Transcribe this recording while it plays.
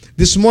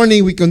This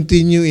morning we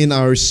continue in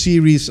our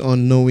series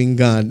on knowing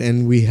God,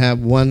 and we have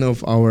one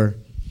of our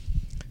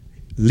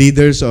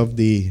leaders of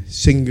the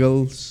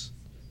singles,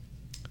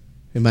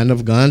 a man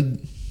of God.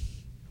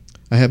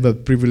 I have a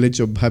privilege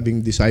of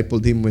having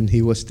discipled him when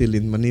he was still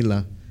in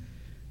Manila,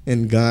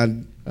 and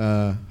God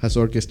has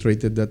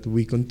orchestrated that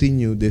we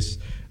continue this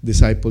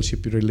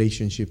discipleship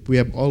relationship. We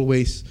have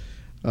always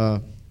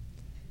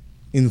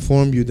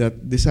informed you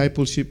that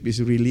discipleship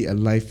is really a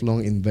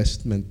lifelong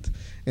investment,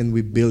 and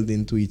we build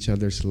into each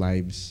other's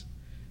lives.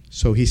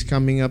 So he's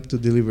coming up to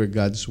deliver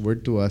God's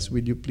word to us.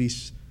 Would you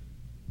please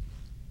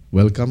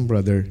welcome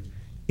Brother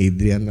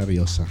Adrian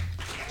Ariosa.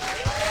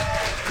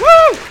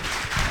 Woo!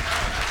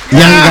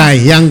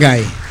 Young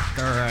guy.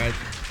 All right.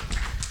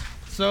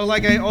 So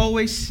like I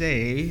always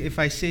say, if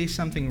I say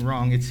something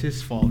wrong, it's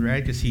his fault,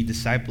 right? Because he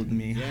discipled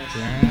me. Yes.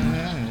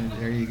 Yeah,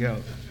 there you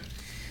go.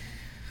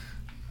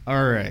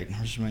 All right.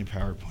 Where's my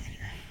PowerPoint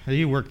here? How do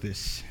you work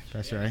this,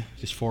 Pastor I?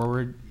 Just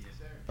forward? Yes,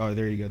 sir. Oh,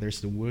 there you go. There's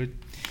the wood.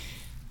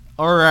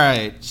 All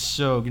right.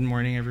 So good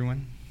morning,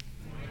 everyone.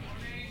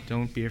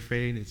 Don't be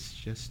afraid. It's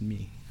just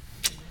me.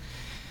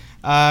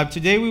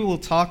 Today we will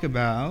talk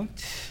about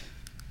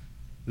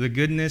the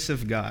goodness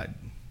of God.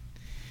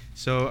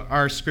 So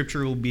our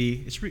scripture will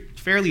be, it's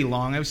fairly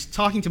long. I was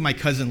talking to my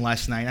cousin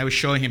last night. I was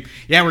showing him,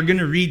 we're going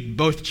to read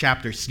both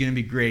chapters. It's going to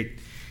be great.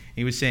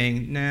 He was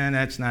saying, nah,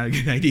 that's not a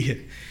good idea.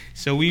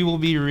 So we will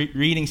be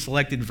reading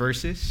selected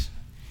verses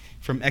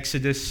from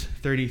Exodus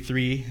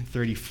 33,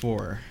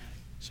 34.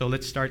 So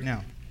let's start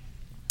now.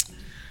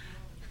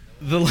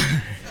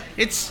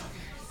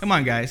 Come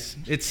on, guys.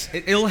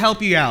 It'll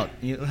help you out.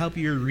 It'll help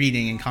your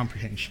reading and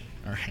comprehension.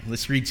 All right,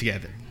 let's read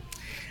together.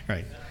 All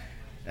right.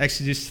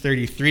 Exodus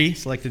 33,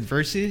 selected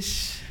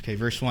verses. Okay,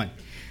 verse 1.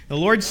 The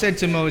Lord said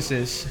to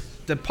Moses,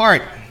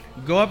 "Depart,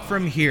 go up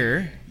from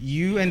here,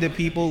 you and the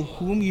people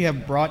whom you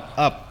have brought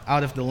up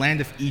out of the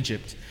land of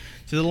Egypt,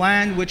 to the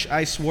land which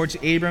I swore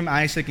to Abram,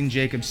 Isaac, and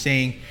Jacob,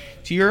 saying,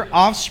 to your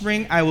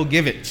offspring I will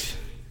give it.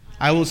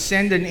 I will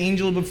send an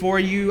angel before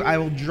you. I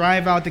will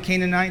drive out the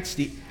Canaanites,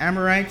 the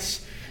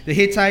Amorites, the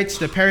Hittites,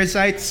 the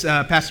Perizzites,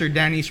 Pastor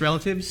Danny's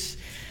relatives,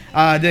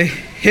 the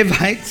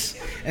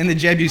Hivites, and the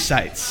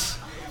Jebusites.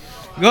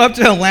 Go up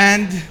to a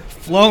land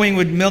flowing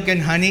with milk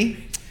and honey,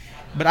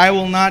 but I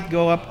will not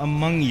go up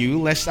among you,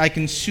 lest I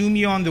consume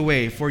you on the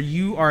way, for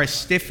you are a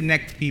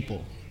stiff-necked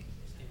people."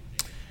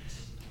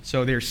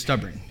 So they're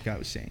stubborn, God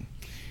was saying.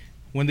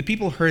 When the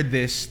people heard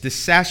this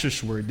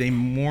disastrous word, they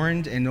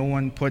mourned, and no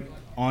one put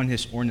on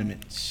his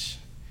ornaments.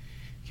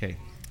 Okay.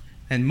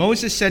 And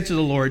Moses said to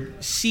the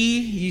Lord, "See,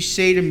 you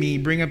say to me,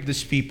 bring up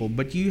this people,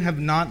 but you have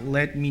not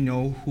let me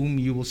know whom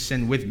you will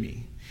send with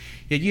me.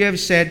 Yet you have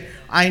said,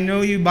 I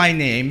know you by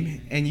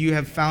name, and you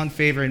have found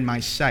favor in my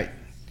sight.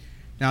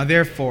 Now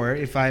therefore,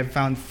 if I have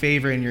found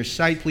favor in your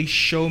sight, please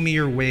show me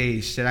your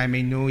ways, that I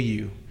may know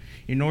you,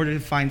 in order to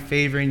find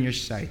favor in your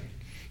sight.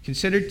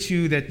 Consider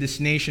too that this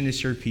nation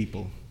is your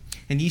people."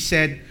 And he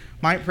said,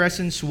 "My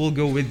presence will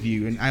go with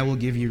you, and I will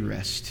give you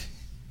rest."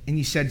 And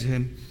he said to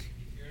him,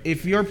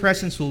 "If your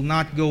presence will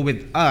not go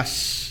with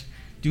us,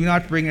 do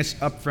not bring us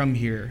up from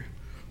here.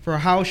 For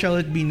how shall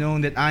it be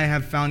known that I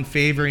have found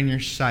favor in your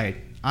sight,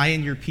 I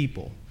and your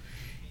people?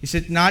 Is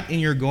it not in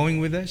your going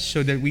with us,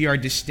 so that we are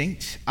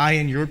distinct, I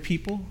and your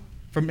people,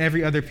 from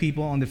every other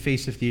people on the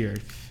face of the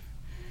earth?"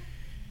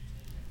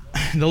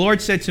 The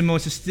Lord said to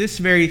Moses, "This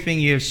very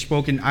thing you have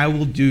spoken I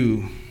will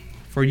do,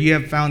 for you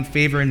have found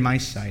favor in my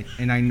sight,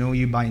 and I know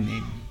you by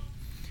name."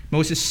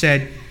 Moses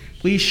said,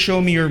 "Please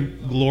show me your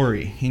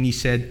glory." And he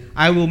said,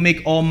 "I will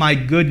make all my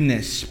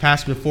goodness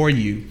pass before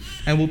you,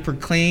 and will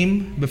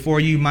proclaim before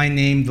you my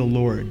name, the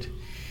Lord.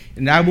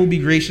 And I will be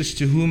gracious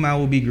to whom I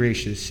will be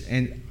gracious,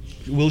 and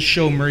will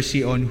show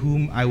mercy on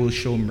whom I will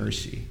show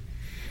mercy.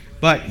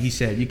 But," he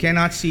said, "you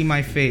cannot see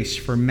my face,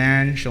 for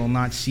man shall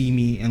not see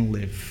me and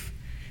live."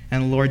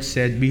 And the Lord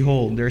said,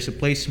 "Behold, there is a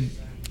place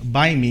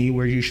by me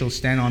where you shall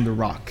stand on the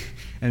rock.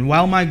 And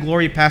while my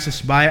glory passes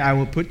by, I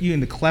will put you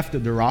in the cleft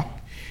of the rock,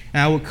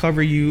 and I will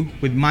cover you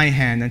with my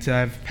hand until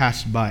I have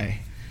passed by.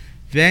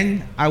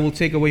 Then I will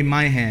take away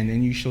my hand,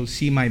 and you shall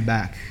see my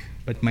back,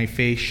 but my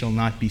face shall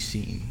not be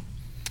seen."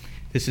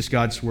 This is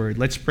God's word.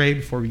 Let's pray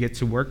before we get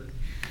to work.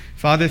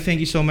 Father, thank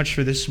you so much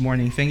for this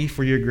morning. Thank you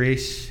for your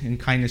grace and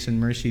kindness and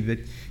mercy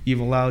that you've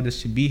allowed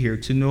us to be here,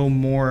 to know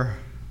more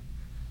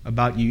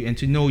about you and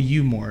to know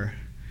you more.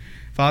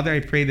 Father,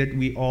 I pray that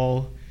we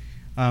all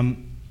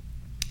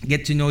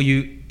get to know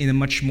you in a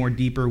much more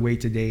deeper way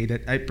today.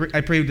 That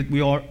I pray that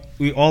we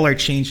all are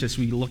changed as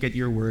we look at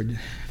your word.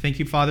 Thank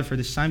you, Father, for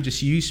this time.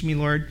 Just use me,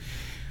 Lord.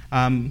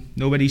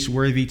 Nobody's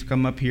worthy to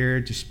come up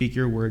here to speak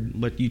your word.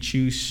 Let you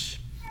choose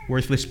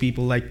worthless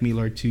people like me,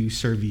 Lord, to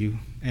serve you.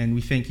 And we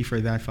thank you for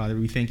that, Father.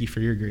 We thank you for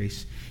your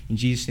grace. In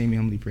Jesus' name we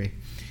humbly pray.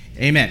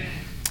 Amen.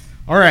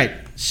 All right.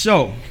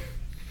 So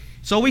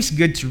it's always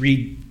good to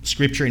read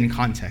scripture in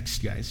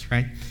context, guys,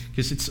 right?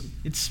 Because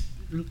it's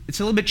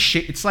a little bit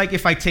it's like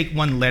if I take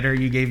one letter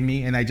you gave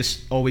me and I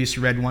just always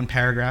read one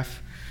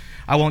paragraph,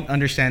 I won't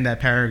understand that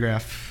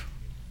paragraph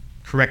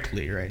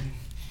correctly, right?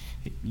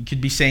 You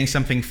could be saying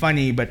something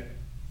funny, but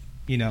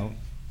it'll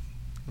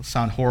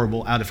sound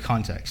horrible out of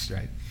context,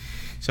 right?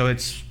 So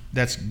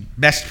that's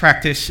best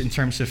practice in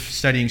terms of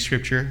studying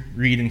Scripture.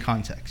 Read in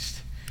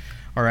context.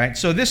 All right.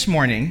 So this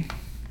morning,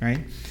 right,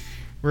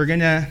 we're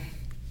gonna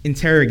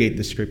interrogate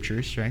the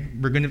Scriptures, right?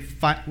 We're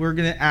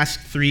gonna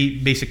ask three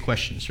basic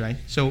questions, right?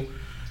 So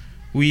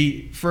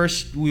we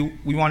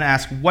want to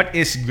ask, what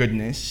is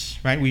goodness,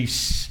 right? We've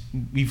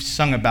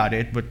sung about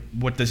it, but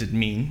what does it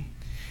mean?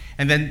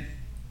 And then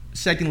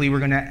secondly, we're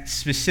going to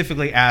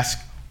specifically ask,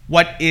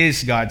 what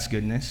is God's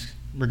goodness?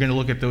 We're going to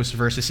look at those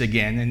verses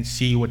again and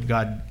see what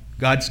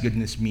God's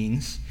goodness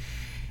means.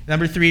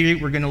 Number three,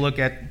 we're going to look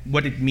at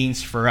what it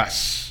means for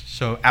us.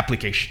 So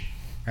application,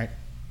 right?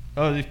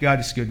 Oh, if God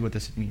is good, what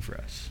does it mean for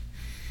us?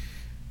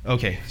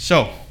 Okay,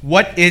 so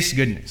what is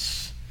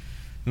goodness?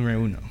 Numero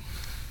uno.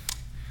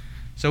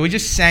 So we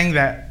just sang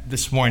that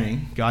this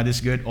morning. God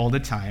is good all the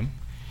time.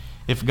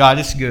 If God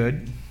is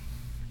good,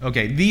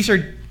 okay, these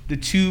are the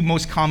two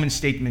most common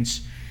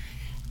statements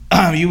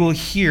you will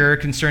hear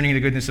concerning the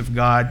goodness of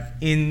God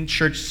in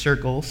church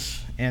circles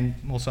and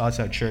also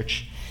outside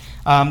church.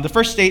 The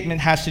first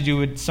statement has to do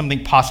with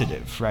something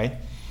positive, right?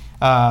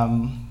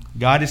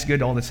 God is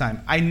good all the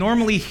time. I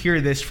normally hear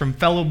this from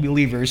fellow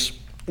believers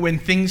when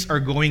things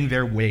are going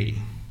their way.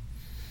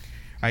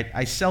 Right?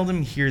 I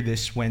seldom hear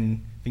this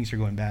when things are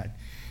going bad.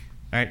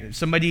 All right, if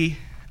somebody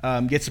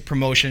gets a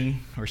promotion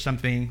or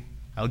something,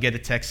 I'll get a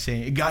text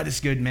saying, God is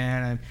good,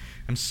 man.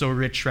 I'm so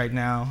rich right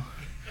now.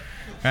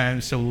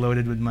 I'm so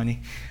loaded with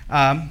money.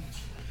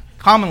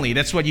 Commonly,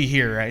 that's what you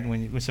hear, right?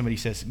 When somebody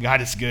says,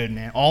 God is good,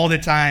 man. All the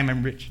time,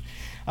 I'm rich.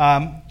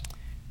 And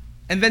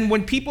then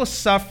when people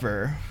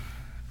suffer,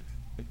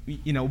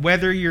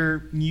 whether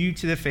you're new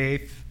to the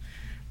faith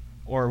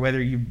or whether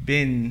you've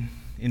been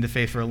in the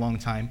faith for a long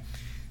time,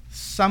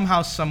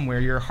 somehow, somewhere,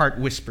 your heart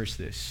whispers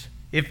this.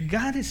 If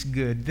God is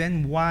good,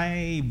 then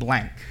why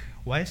blank?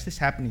 Why is this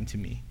happening to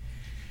me?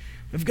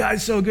 If God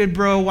is so good,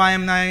 bro, why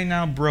am I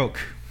now broke?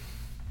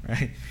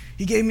 Right?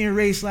 He gave me a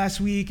raise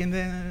last week and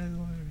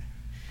then...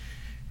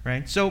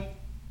 Right? So,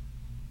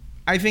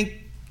 I think,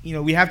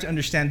 we have to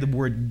understand the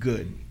word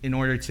good in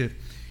order to,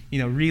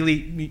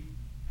 really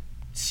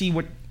see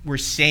what we're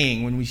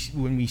saying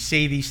when we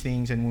say these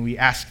things and when we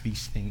ask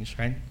these things,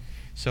 right?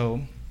 So...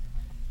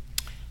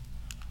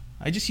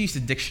 I just used a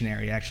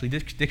dictionary, actually.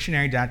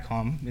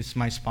 Dictionary.com is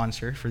my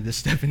sponsor for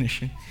this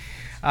definition.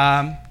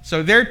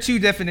 So there are two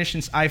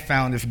definitions I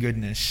found of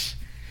goodness.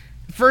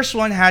 The first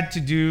one had to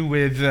do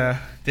with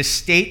the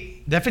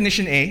state,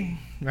 definition A,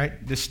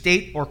 right? The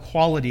state or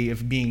quality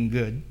of being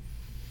good,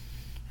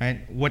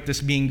 right? What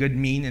does being good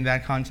mean in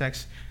that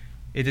context?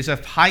 It is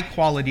of high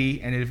quality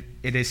and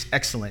it is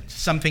excellent,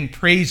 something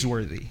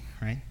praiseworthy,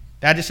 right?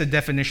 That is a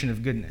definition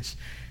of goodness.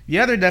 The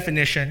other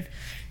definition,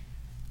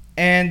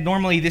 and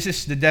normally this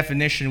is the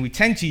definition we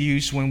tend to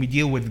use when we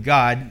deal with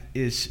God,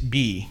 is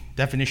B.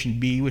 Definition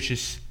B, which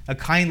is a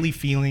kindly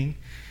feeling,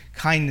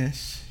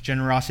 kindness,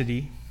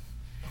 generosity.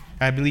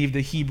 I believe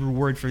the Hebrew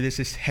word for this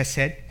is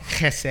chesed,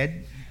 if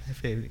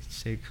I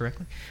say it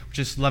correctly, which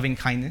is loving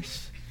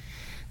kindness.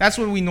 That's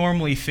what we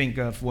normally think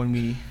of when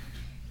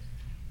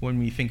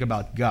we think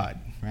about God,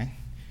 right?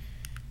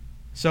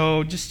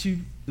 So just to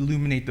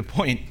illuminate the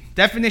point,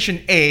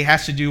 definition A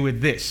has to do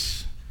with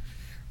this,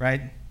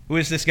 right? Who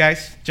is this,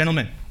 guys?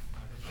 Gentlemen.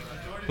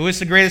 Who is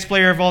the greatest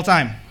player of all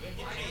time?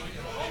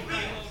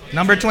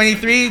 Number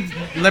 23,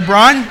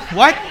 LeBron?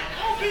 What?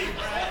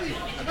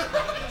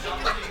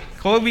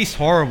 Kobe's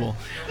horrible.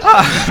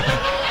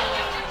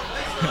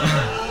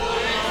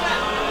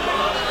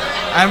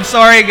 I'm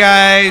sorry,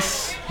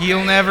 guys.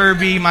 He'll never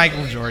be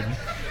Michael Jordan.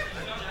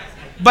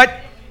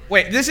 But,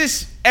 wait,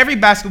 every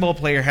basketball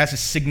player has a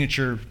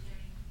signature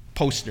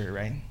poster,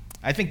 right?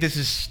 I think this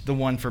is the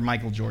one for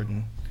Michael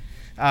Jordan.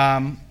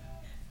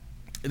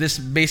 This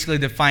basically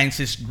defines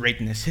his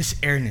greatness, his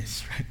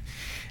airness.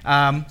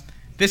 Right?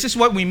 This is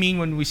what we mean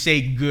when we say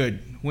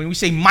good. When we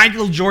say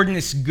Michael Jordan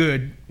is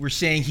good, we're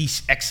saying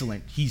he's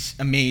excellent, he's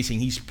amazing,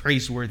 he's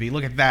praiseworthy.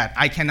 Look at that.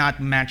 I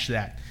cannot match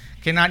that.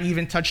 Cannot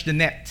even touch the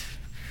net.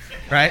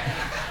 Right?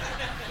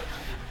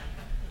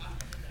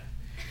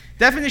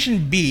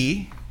 Definition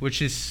B,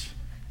 which is,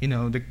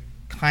 the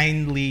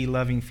kindly,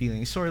 loving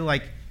feeling, sort of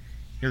like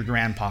your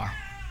grandpa.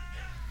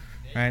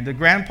 Right? The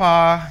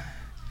grandpa...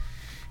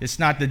 It's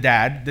not the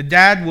dad. The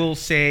dad will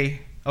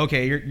say,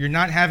 okay, you're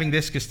not having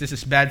this because this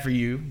is bad for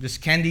you. This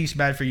candy is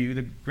bad for you.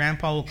 The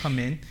grandpa will come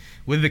in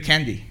with the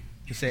candy.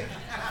 He'll say,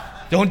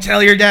 don't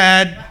tell your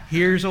dad.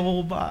 Here's a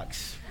whole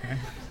box. Right?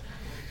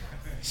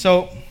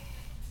 So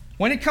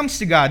when it comes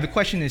to God, the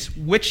question is,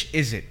 which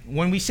is it?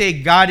 When we say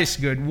God is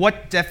good,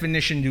 what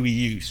definition do we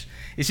use?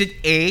 Is it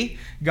A,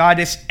 God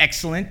is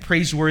excellent,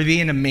 praiseworthy,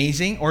 and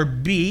amazing? Or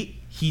B,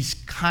 he's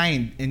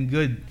kind and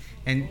good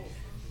and...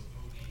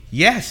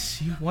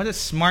 Yes, what a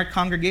smart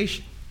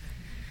congregation,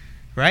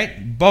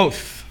 right?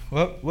 Both.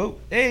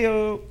 Whoa,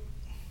 hey-o.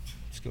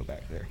 Let's go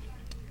back there.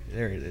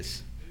 There it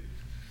is.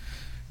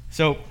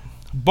 So,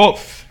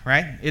 both,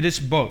 right? It is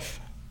both.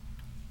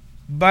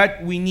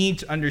 But we need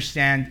to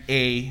understand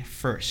A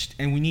first,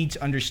 and we need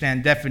to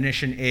understand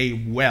definition A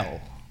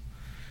well,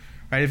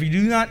 Right? If we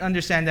do not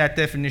understand that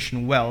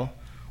definition well,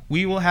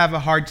 we will have a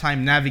hard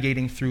time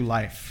navigating through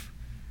life.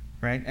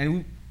 Right?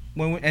 And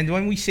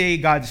when we say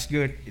God's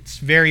good, it's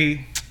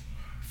very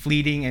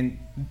fleeting and,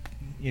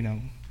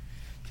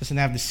 doesn't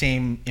have the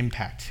same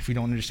impact if we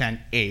don't understand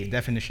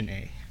definition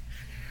A.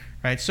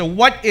 Right? So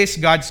what is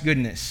God's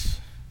goodness?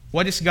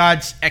 What is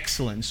God's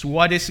excellence?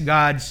 What is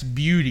God's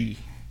beauty?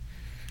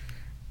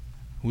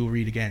 We'll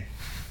read again.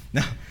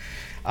 No.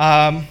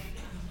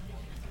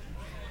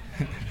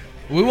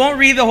 We won't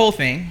read the whole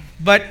thing,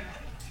 but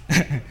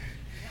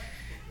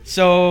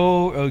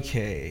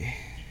okay.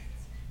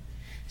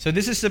 So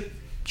this is the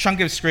chunk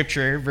of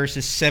scripture,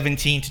 verses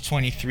 17 to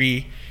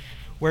 23,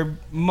 where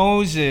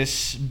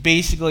Moses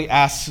basically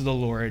asks the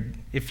Lord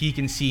if he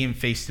can see him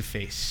face to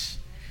face.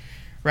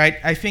 Right?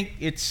 I think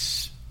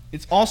it's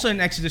also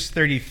in Exodus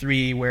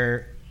 33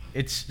 where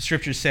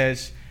scripture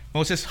says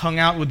Moses hung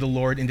out with the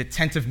Lord in the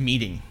tent of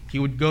meeting. He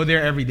would go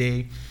there every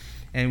day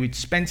and we'd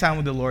spend time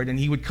with the Lord, and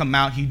he would come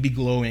out, he'd be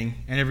glowing,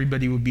 and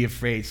everybody would be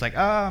afraid. It's like,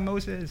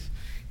 Moses,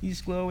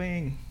 he's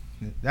glowing.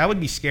 That would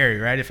be scary,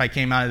 right? If I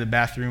came out of the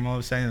bathroom all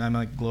of a sudden and I'm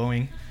like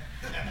glowing.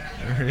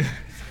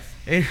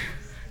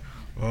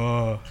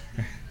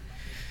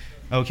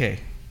 Okay.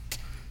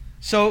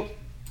 So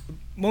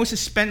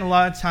Moses spent a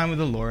lot of time with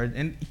the Lord,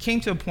 and it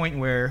came to a point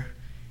where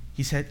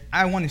he said,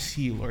 I want to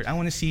see you, Lord. I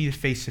want to see you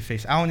face to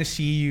face. I want to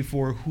see you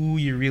for who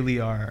you really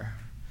are.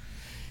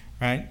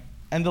 Right?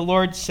 And the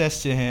Lord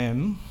says to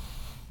him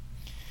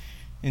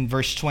in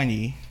verse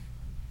 20,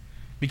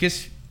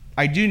 because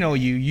I do know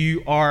you,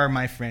 you are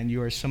my friend,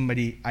 you are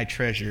somebody I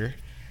treasure,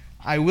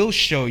 I will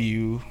show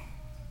you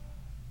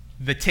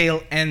the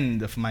tail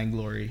end of my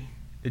glory,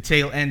 the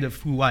tail end of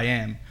who I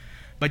am.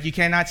 But you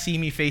cannot see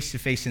me face to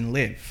face and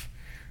live.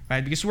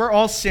 Right? Because we're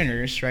all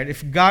sinners, right?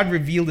 If God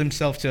revealed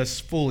himself to us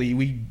fully,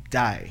 we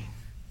die.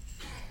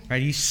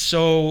 Right? It's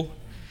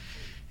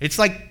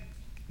like,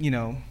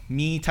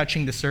 me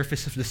touching the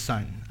surface of the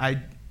sun.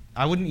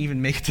 I wouldn't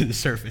even make it to the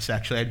surface,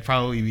 actually. I'd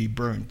probably be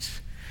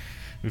burnt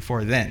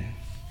before then.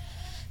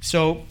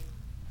 So,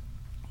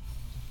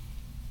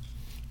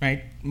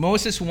 right,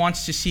 Moses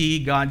wants to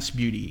see God's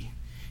beauty.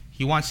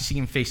 He wants to see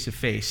him face to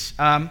face.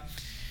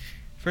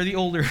 For the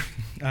older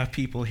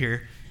people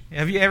here,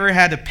 have you ever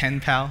had a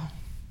pen pal?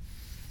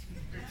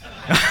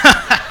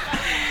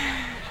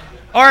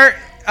 Or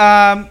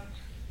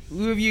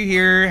who of you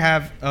here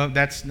have,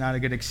 that's not a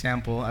good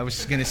example. I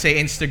was going to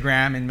say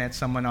Instagram and met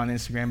someone on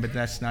Instagram, but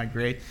that's not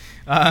great.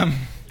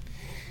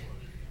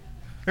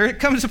 There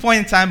comes a point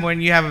in time when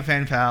you have a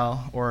pen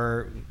pal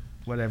or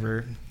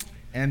whatever,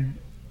 and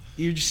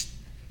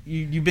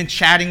you've been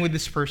chatting with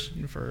this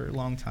person for a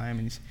long time,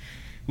 and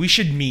we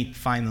should meet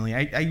finally.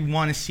 I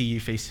want to see you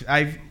face to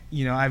face.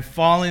 I've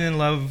fallen in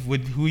love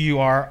with who you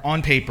are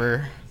on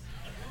paper,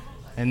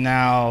 and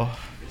now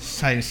it's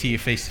time to see you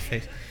face to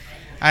face.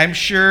 I'm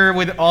sure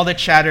with all the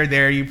chatter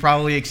there, you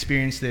probably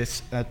experienced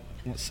this at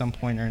some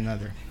point or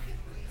another.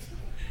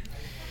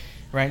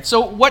 Right? So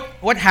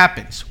what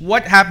happens?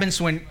 What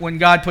happens when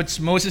God puts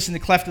Moses in the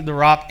cleft of the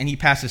rock and he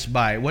passes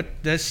by?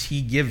 What does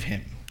he give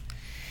him?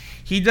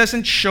 He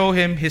doesn't show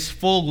him his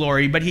full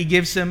glory, but he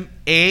gives him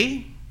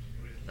a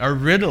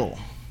riddle.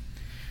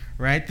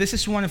 Right? This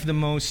is one of the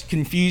most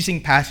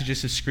confusing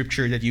passages of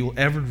Scripture that you will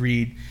ever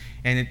read,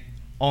 and it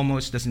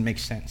almost doesn't make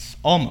sense.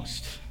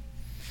 Almost.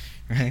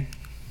 Right?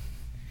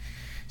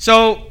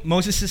 So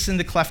Moses is in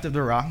the cleft of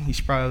the rock.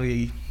 He's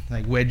probably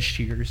like wedged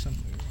here or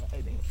something.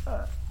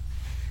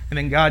 And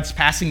then God's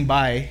passing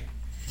by.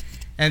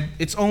 And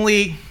it's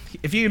only,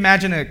 if you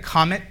imagine a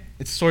comet,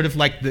 it's sort of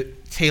like the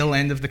tail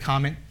end of the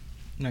comet,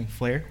 like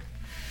flare.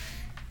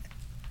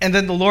 And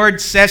then the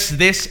Lord says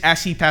this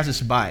as he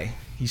passes by.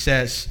 He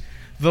says,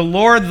 the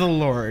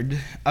Lord,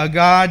 a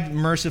God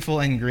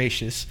merciful and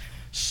gracious,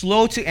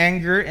 slow to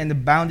anger and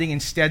abounding in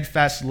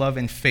steadfast love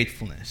and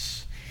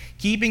faithfulness,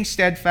 keeping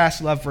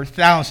steadfast love for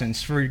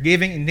thousands,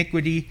 forgiving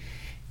iniquity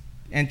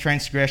and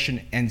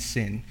transgression and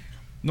sin.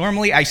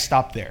 Normally, I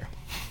stop there.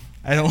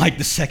 I don't like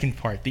the second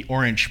part, the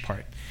orange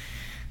part.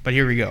 But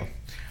here we go.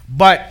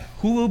 But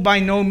who will by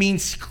no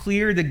means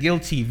clear the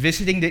guilty,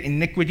 visiting the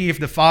iniquity of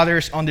the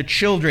fathers on the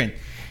children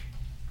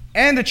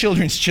and the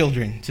children's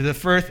children to the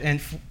third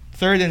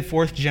and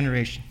fourth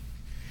generation.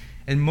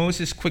 And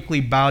Moses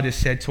quickly bowed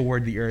his head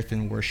toward the earth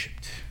and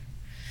worshipped.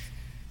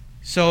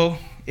 So,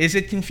 is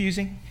it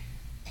confusing?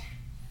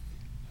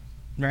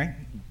 Right?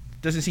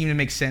 Doesn't seem to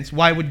make sense.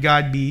 Why would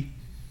God be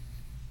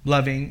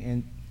loving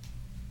and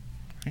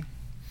right?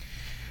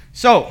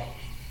 So,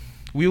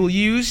 we will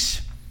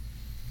use,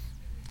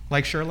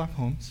 like Sherlock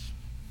Holmes.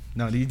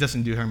 No, he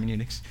doesn't do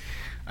hermeneutics.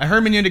 A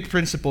hermeneutic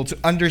principle to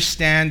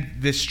understand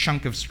this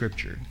chunk of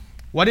Scripture.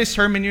 What is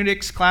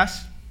hermeneutics,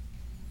 class?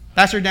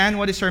 Pastor Dan,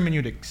 what is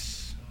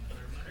hermeneutics?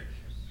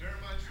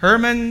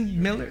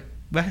 Herman Miller?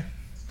 What?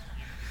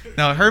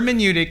 No,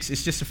 hermeneutics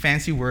is just a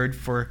fancy word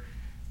for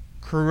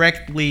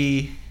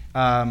correctly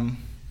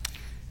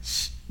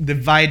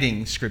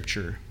dividing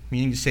Scripture,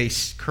 meaning to say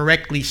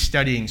correctly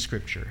studying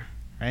Scripture,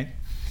 right?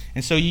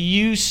 And so you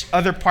use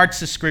other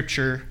parts of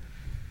Scripture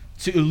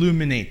to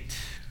illuminate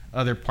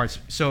other parts.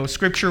 So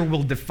Scripture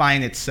will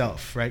define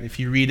itself, right? If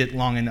you read it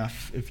long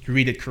enough, if you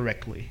read it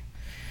correctly.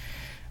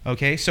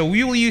 Okay, so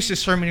we will use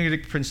this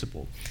hermeneutic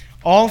principle.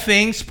 All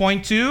things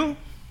point to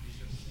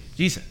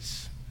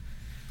Jesus,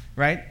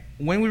 right?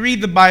 When we read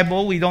the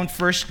Bible, we don't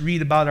first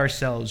read about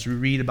ourselves. We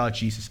read about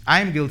Jesus.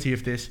 I am guilty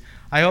of this.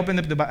 I open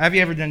up the Bible. Have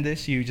you ever done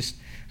this? You just,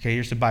 okay,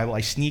 here's the Bible.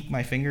 I sneak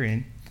my finger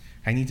in.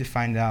 I need to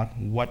find out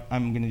what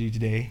I'm going to do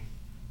today.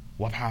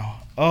 What,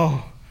 how?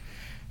 Oh,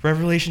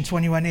 Revelation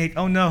 21:8.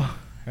 Oh, no.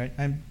 Right?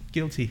 I'm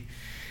guilty.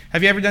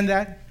 Have you ever done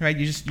that? Right?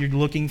 You're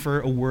looking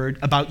for a word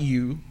about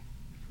you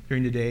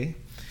during the day.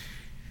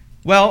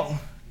 Well,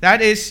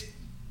 that is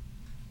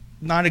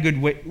not a good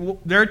way.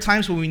 There are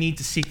times when we need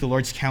to seek the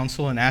Lord's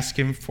counsel and ask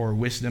Him for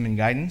wisdom and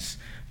guidance.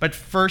 But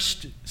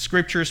first,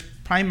 Scripture's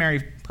primary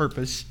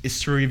purpose is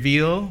to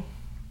reveal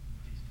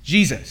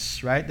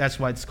Jesus, right? That's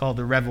why it's called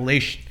the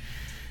revelation.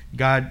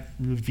 God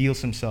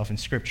reveals Himself in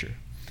Scripture.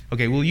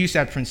 Okay, we'll use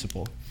that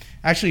principle.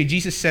 Actually,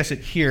 Jesus says it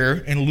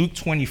here in Luke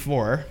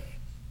 24.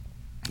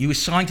 He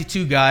was talking to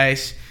two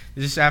guys.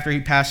 This is after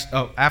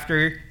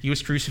he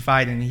was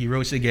crucified and He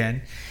rose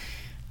again.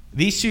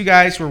 These two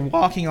guys were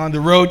walking on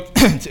the road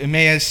to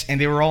Emmaus,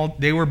 and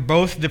they were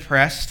both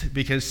depressed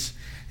because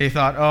they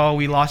thought, oh,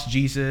 we lost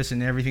Jesus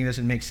and everything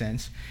doesn't make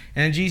sense.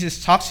 And then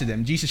Jesus talks to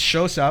them. Jesus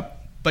shows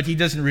up, but He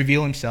doesn't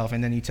reveal Himself.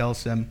 And then He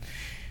tells them,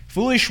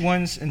 foolish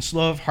ones and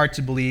slow of heart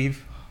to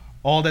believe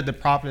all that the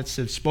prophets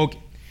have spoken.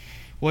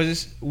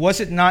 Was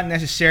it not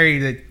necessary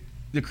that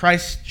the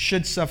Christ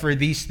should suffer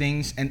these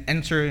things and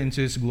enter into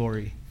His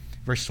glory?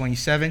 Verse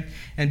 27,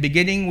 and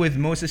beginning with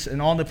Moses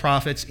and all the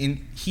prophets,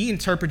 He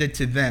interpreted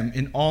to them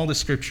in all the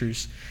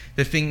Scriptures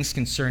the things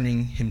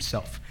concerning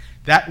Himself.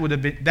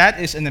 That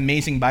is an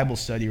amazing Bible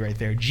study right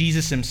there.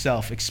 Jesus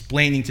Himself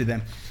explaining to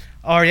them,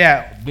 oh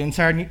yeah, the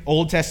entire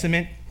Old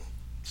Testament,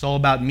 it's all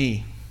about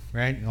me,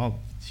 right? Oh,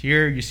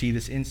 here you see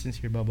this instance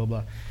here, blah, blah,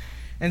 blah.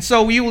 And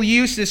so we will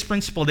use this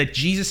principle that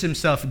Jesus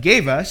Himself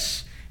gave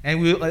us,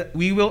 and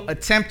we will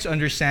attempt to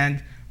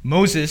understand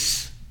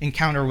Moses'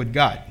 encounter with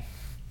God.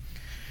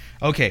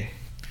 Okay,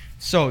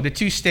 so the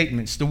two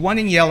statements, the one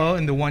in yellow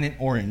and the one in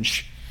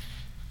orange.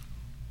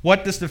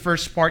 What does the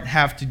first part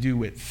have to do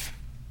with?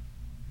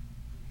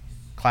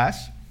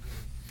 Class?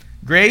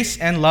 Grace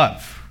and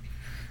love.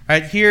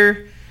 Right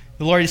here,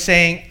 the Lord is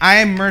saying, I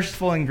am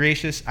merciful and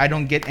gracious. I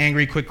don't get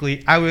angry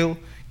quickly. I will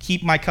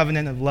keep my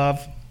covenant of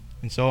love,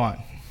 and so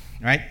on.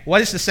 Right?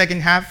 What is the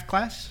second half,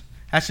 class?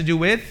 Has to do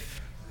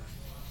with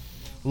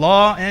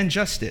law and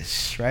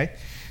justice, right?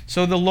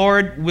 So the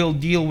Lord will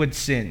deal with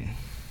sin.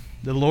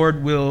 The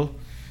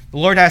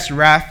Lord has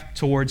wrath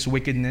towards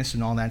wickedness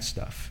and all that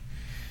stuff.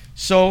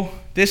 So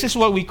this is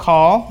what we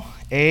call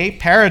a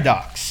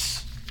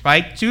paradox,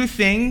 right? Two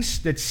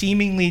things that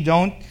seemingly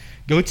don't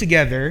go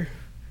together,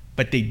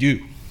 but they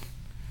do,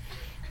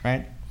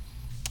 right?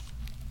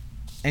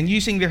 And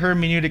using the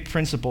hermeneutic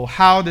principle,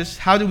 how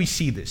do we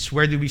see this?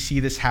 Where do we see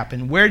this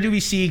happen? Where do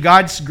we see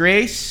God's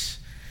grace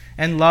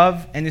and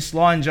love and His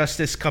law and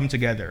justice come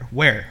together?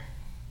 Where?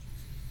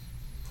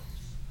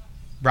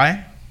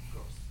 Brian?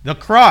 The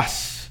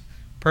cross.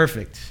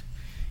 Perfect.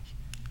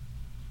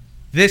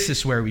 This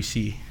is where we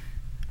see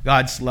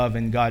God's love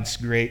and God's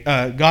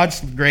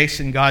grace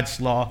and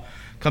God's law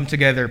come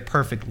together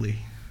perfectly.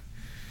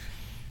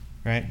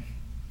 Right?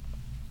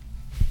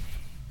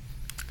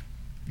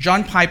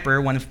 John Piper,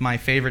 one of my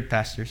favorite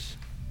pastors,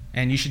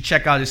 and you should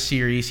check out his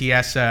series. He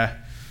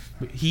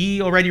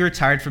already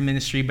retired from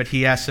ministry, but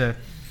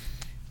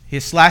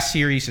his last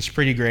series is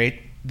pretty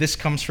great. This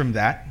comes from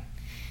that.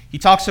 He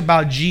talks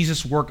about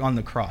Jesus' work on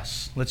the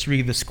cross. Let's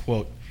read this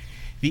quote.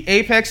 The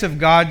apex of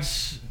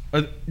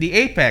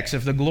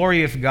the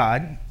glory of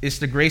God is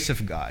the grace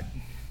of God.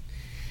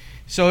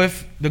 So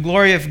if the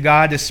glory of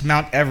God is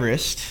Mount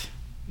Everest,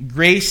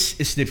 grace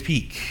is the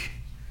peak.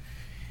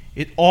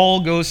 It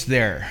all goes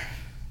there.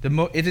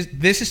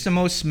 This is the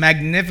most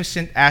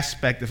magnificent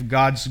aspect of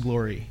God's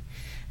glory.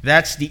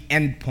 That's the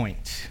end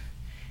point.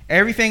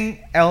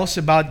 Everything else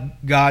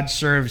about God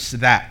serves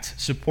that,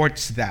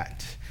 supports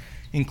that,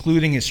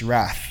 including His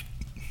wrath.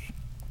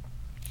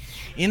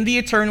 In the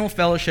eternal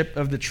fellowship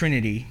of the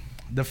Trinity,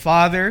 the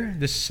Father,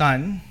 the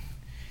Son,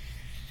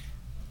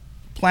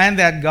 planned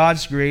that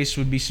God's grace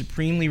would be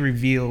supremely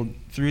revealed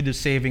through the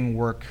saving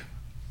work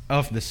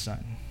of the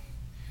Son.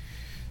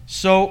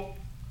 So,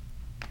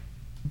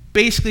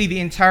 basically, the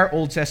entire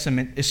Old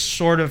Testament is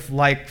sort of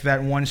like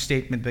that one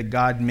statement that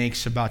God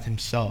makes about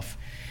Himself.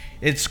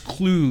 It's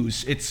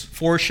clues, it's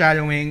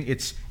foreshadowing,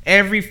 it's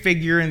every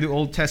figure in the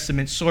Old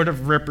Testament sort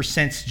of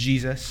represents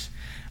Jesus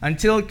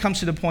until it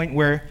comes to the point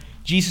where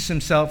Jesus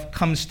Himself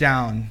comes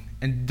down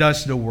and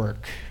does the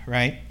work,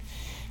 right?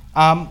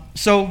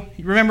 So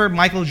remember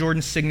Michael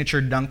Jordan's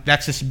signature dunk?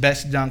 That's his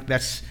best dunk.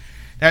 That's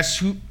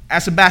who,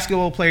 as a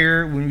basketball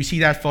player, when we see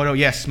that photo,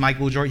 yes,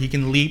 Michael Jordan, he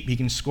can leap, he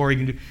can score, he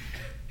can do.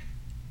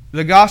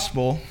 The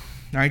gospel,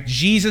 right?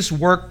 Jesus'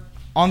 work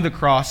on the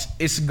cross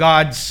is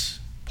God's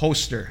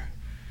poster.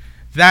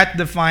 That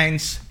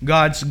defines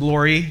God's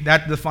glory.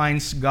 That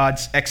defines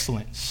God's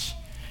excellence,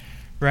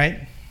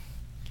 right?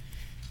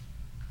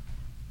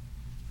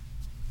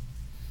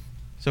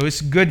 So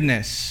his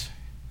goodness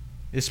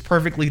is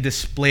perfectly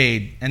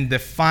displayed and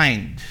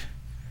defined,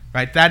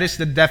 right? That is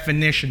the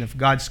definition of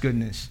God's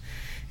goodness.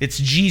 It's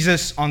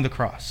Jesus on the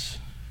cross,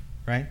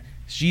 right?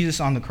 It's Jesus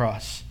on the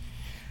cross.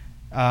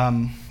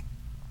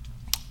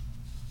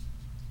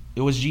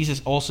 It was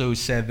Jesus also who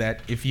said that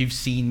if you've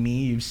seen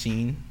me, you've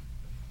seen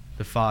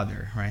the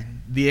Father, right?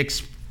 The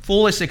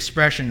fullest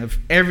expression of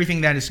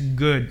everything that is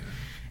good,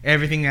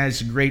 everything that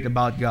is great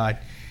about God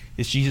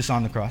is Jesus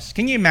on the cross.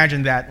 Can you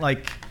imagine that?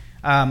 Like,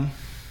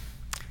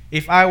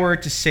 if I were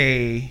to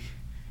say,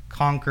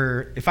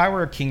 if I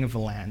were a king of a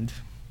land,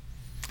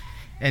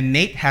 and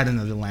Nate had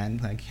another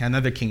land, like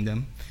another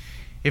kingdom,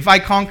 if I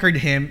conquered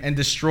him and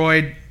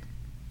destroyed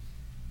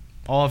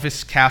all of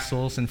his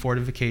castles and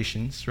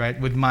fortifications, right,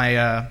 with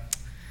my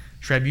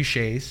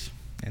trebuchets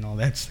and all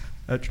that,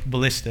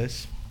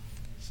 ballistas,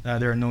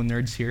 there are no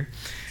nerds here,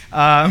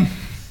 I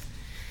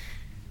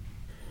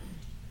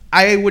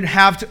would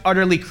have to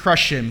utterly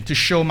crush him to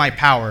show my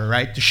power,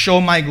 right, to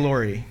show my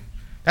glory.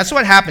 That's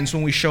what happens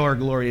when we show our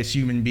glory as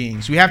human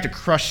beings. We have to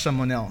crush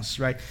someone else,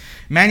 right?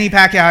 Manny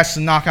Pacquiao has to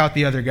knock out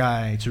the other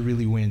guy to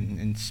really win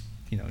and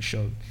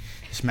show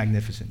his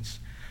magnificence.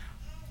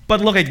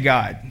 But look at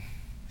God.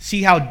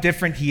 See how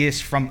different he is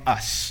from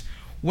us.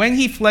 When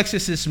he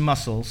flexes his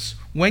muscles,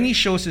 when he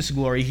shows his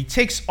glory, he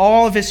takes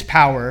all of his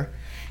power,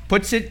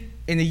 puts it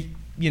in a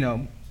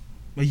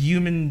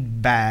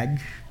human bag.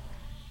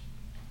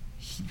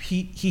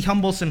 He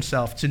humbles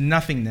himself to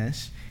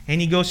nothingness. And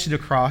he goes to the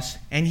cross,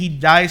 and he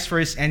dies for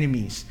his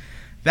enemies.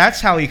 That's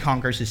how he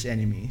conquers his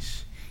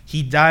enemies.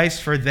 He dies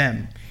for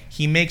them.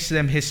 He makes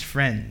them his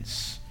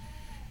friends.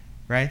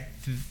 Right?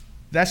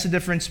 That's the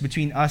difference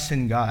between us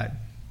and God.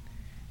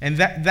 And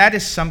that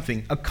is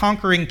something. A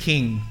conquering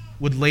king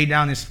would lay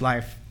down his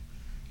life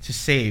to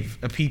save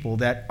a people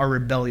that are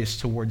rebellious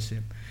towards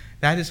him.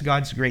 That is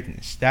God's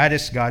greatness. That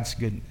is God's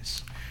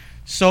goodness.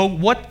 So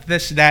what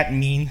does that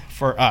mean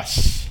for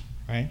us?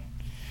 Right?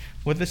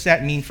 What does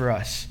that mean for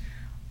us?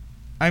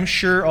 I'm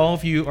sure all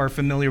of you are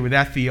familiar with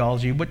that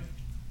theology, but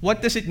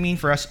what does it mean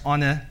for us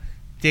on a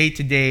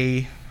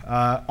day-to-day,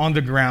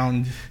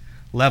 on-the-ground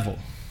level?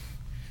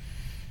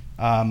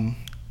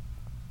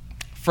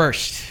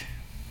 First,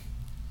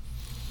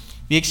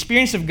 the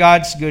experience of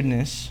God's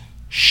goodness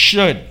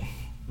should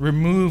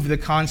remove the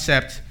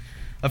concept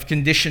of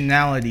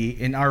conditionality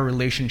in our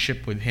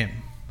relationship with Him.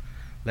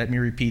 Let me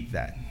repeat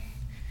that.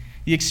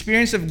 The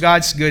experience of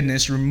God's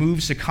goodness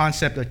removes the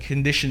concept of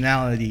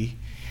conditionality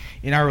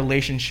in our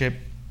relationship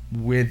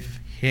with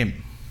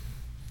Him.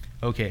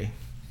 Okay,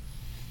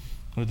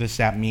 what does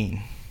that mean?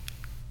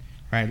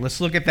 All right, let's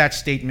look at that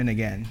statement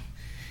again.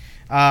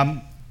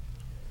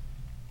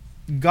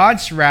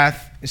 God's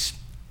wrath is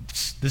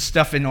the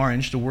stuff in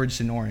orange, the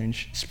words in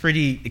orange. It's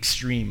pretty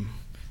extreme.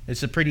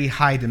 It's a pretty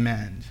high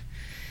demand.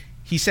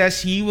 He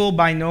says he will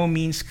by no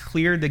means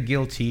clear the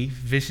guilty,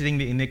 visiting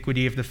the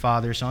iniquity of the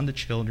fathers on the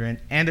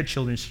children and the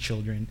children's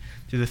children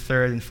to the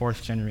third and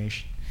fourth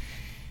generation.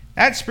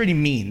 That's pretty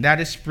mean.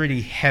 That is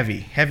pretty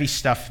heavy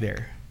stuff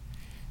there,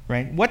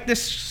 right? What does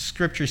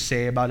Scripture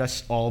say about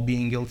us all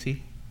being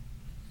guilty?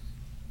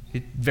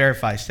 It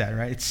verifies that,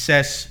 right? It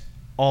says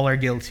all are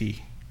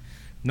guilty.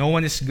 No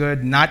one is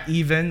good, not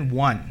even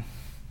one.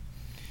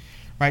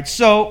 Right?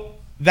 So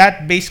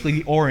that basically,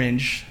 the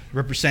orange,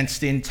 represents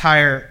the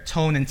entire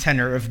tone and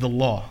tenor of the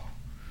law,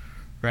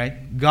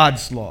 right?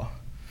 God's law.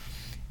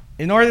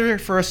 In order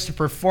for us to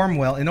perform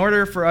well, in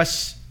order for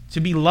us to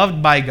be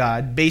loved by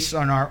God based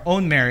on our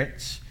own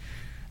merits,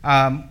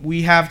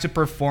 we have to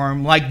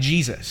perform like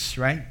Jesus,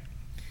 right?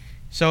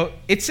 So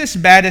it's as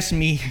bad as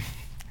me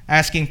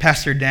asking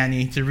Pastor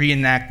Danny to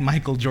reenact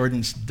Michael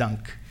Jordan's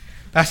dunk.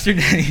 Pastor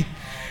Danny,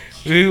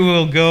 we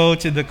will go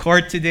to the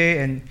court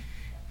today, and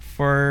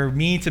for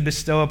me to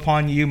bestow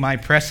upon you my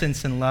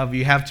presence and love,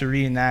 you have to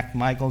reenact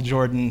Michael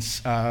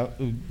Jordan's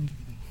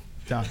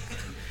dunk.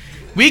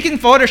 We can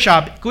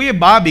Photoshop. Kuya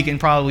Bobby can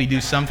probably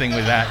do something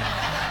with that.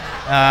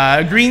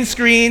 A green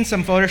screen,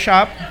 some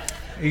Photoshop.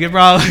 You could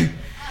probably.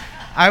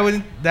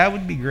 That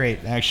would be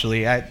great,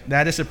 actually.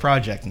 That is a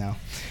project now.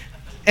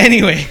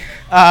 Anyway,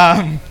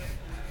 but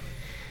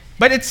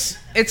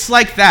it's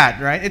like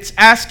that, right? It's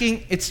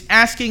asking.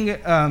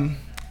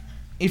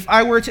 If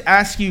I were to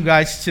ask you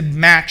guys to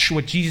match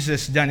what Jesus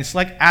has done, it's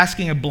like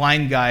asking a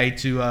blind guy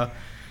to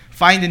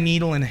find a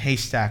needle in a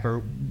haystack or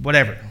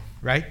whatever,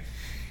 right?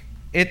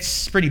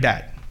 It's pretty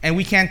bad, and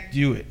we can't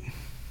do it,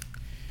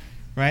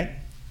 right?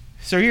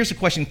 So here's the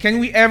question. Can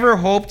we ever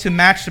hope to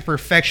match the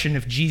perfection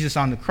of Jesus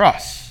on the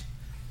cross?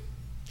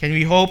 Can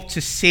we hope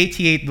to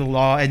satiate the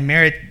law and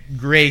merit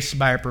grace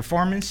by our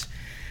performance?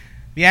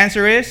 The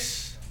answer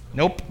is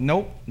nope.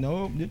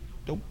 Not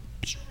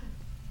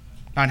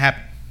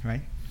happen,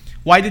 right?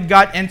 Why did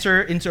God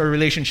enter into a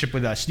relationship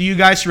with us? Do you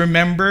guys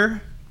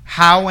remember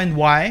how and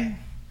why?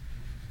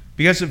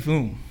 Because of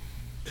whom?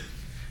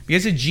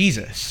 Because of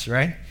Jesus,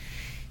 right?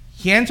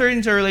 He entered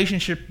into a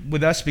relationship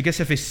with us because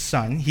of His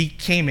Son. He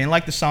came in,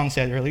 like the song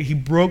said earlier, He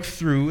broke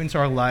through into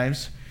our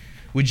lives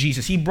with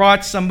Jesus. He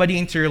brought somebody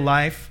into your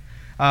life,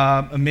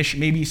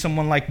 maybe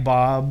someone like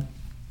Bob,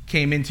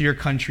 came into your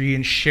country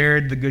and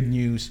shared the good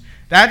news.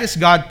 That is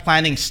God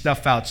planning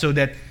stuff out so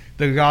that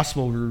the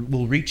gospel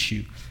will reach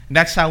you. And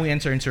that's how we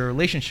enter into a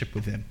relationship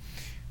with him.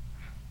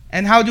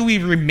 And how do we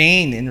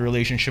remain in a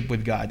relationship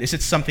with God? Is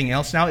it something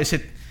else now? Is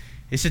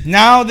it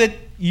now that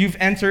you've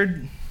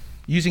entered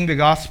using the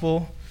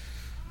gospel,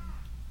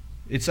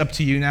 it's up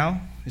to you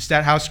now? Is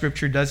that how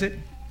Scripture does it?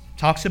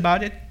 Talks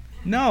about it?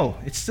 No,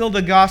 it's still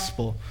the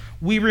gospel.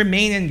 We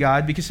remain in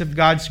God because of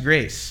God's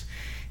grace.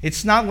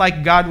 It's not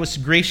like God was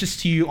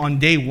gracious to you on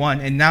day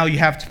one and now you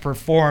have to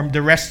perform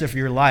the rest of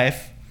your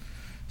life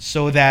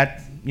so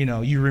that,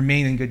 you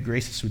remain in good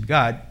graces with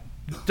God.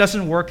 It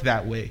doesn't work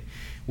that way.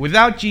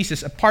 Without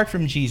Jesus, apart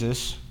from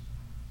Jesus,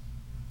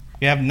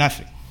 you have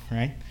nothing,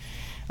 right?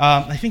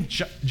 I think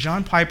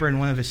John Piper in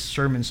one of his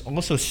sermons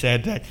also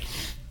said that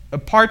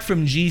apart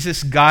from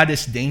Jesus, God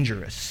is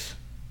dangerous.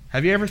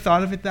 Have you ever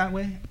thought of it that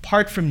way?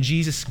 Apart from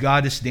Jesus,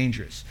 God is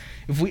dangerous.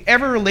 If we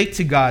ever relate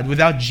to God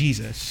without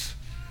Jesus,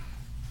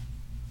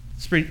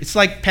 it's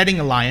like petting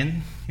a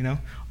lion,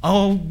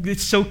 Oh,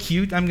 it's so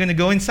cute. I'm going to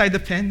go inside the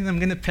pen and I'm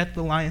going to pet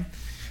the lion.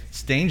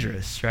 It's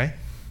dangerous, right?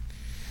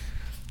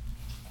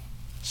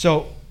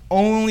 So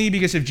only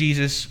because of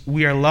Jesus,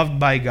 we are loved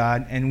by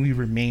God and we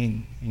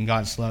remain in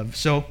God's love.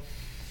 So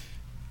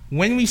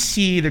when we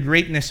see the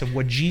greatness of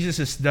what Jesus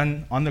has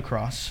done on the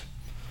cross,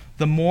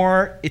 the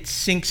more it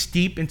sinks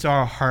deep into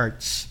our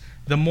hearts,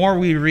 the more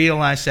we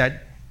realize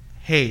that,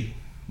 hey,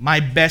 my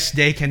best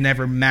day can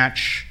never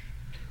match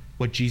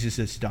what Jesus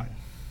has done.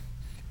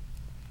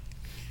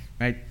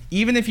 Right?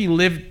 Even if you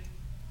live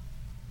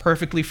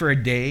perfectly for a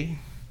day,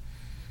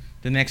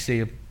 the next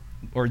day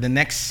or the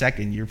next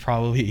second, you're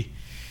probably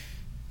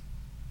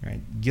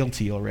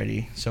guilty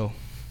already. So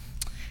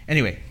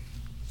anyway,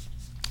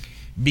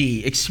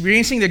 B,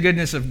 experiencing the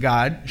goodness of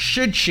God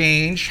should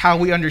change how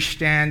we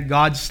understand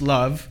God's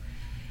love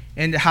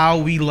and how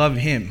we love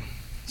him.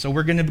 So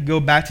we're going to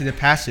go back to the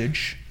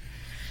passage.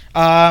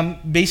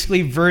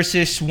 Basically,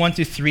 verses 1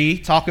 to 3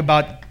 talk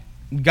about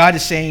God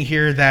is saying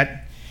here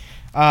that,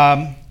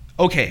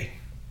 okay,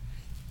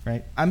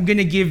 right? I'm going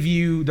to give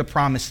you the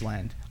promised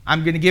land.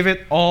 I'm going to give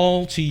it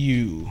all to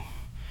you.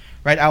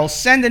 Right? I will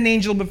send an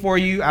angel before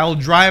you. I will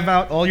drive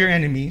out all your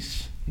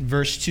enemies.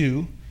 Verse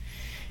 2.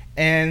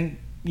 And,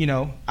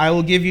 I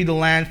will give you the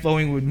land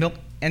flowing with milk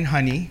and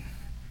honey.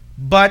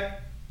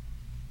 But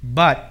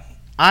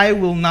I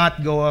will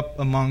not go up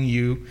among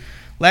you,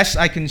 lest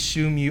I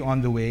consume you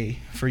on the way,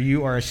 for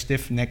you are a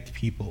stiff-necked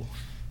people.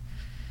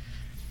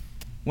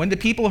 When the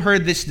people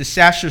heard this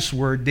disastrous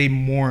word, they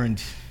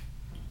mourned,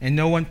 and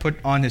no one put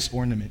on his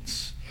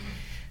ornaments.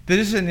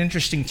 This is an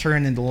interesting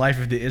turn in the life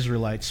of the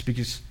Israelites,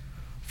 because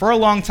for a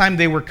long time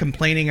they were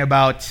complaining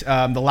about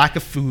the lack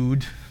of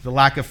food, the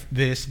lack of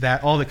this,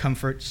 that, all the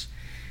comforts,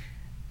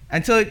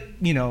 until it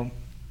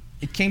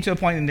came to a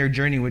point in their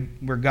journey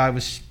where God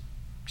was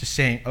just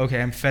saying,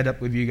 okay, I'm fed up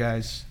with you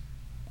guys.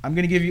 I'm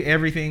going to give you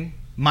everything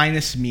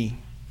minus me,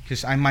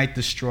 because I might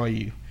destroy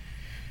you.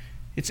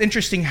 It's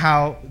interesting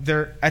how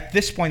they're at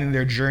this point in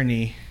their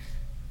journey,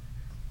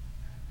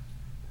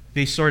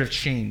 they sort of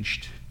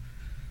changed,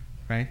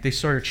 right? They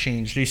sort of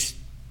changed.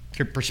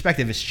 Their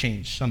perspective has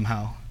changed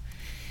somehow.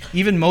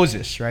 Even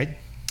Moses, right?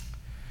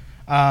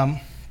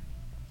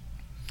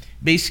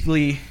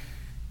 Basically,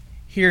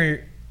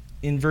 here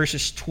in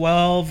verses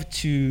 12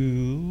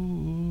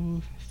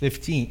 to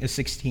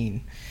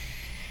 16,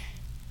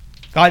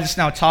 God is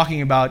now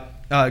talking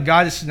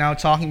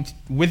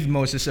with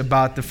Moses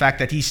about the fact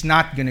that he's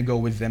not going to go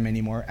with them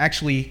anymore.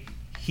 Actually,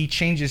 he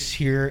changes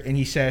here and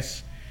he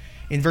says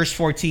in verse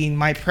 14,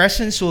 my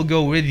presence will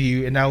go with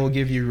you and I will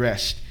give you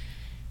rest.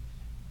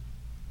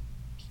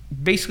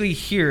 Basically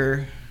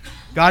here,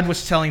 God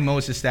was telling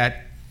Moses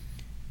that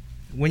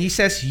when he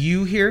says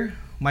you here,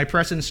 my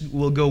presence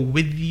will go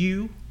with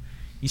you,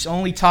 he's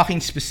only talking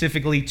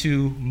specifically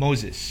to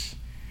Moses.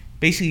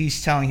 Basically,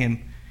 he's telling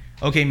him,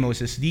 okay,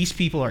 Moses, these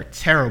people are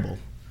terrible.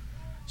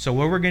 So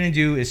what we're going to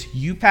do is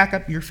you pack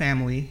up your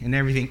family and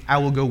everything. I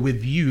will go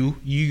with you.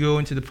 You go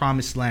into the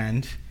promised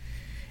land,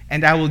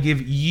 and I will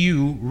give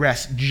you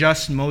rest.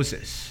 Just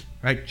Moses,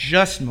 right?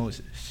 Just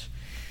Moses.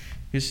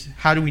 Because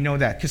how do we know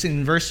that? Because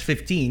in verse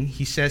 15,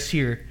 he says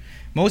here,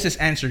 Moses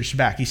answers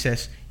back. He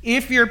says,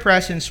 if your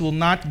presence will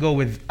not go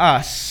with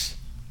us,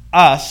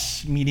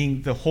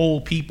 meaning the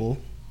whole people,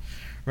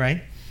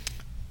 right?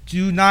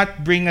 Do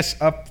not bring us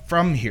up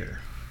from here,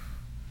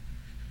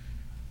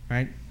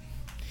 right?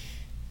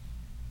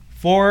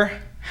 For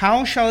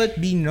how shall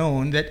it be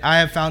known that I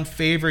have found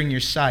favor in your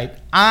sight,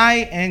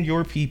 I and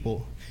your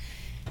people?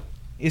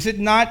 Is it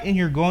not in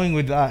your going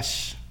with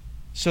us,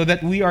 so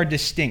that we are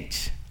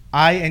distinct,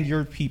 I and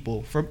your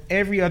people, from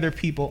every other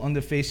people on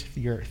the face of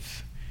the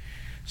earth?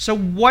 So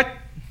what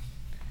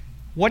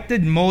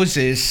did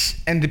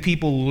Moses and the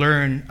people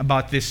learn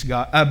about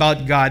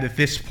God at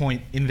this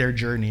point in their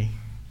journey?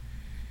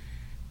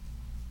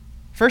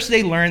 First,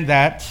 they learned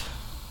that.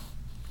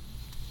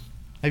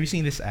 Have you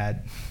seen this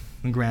ad?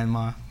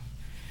 Grandma.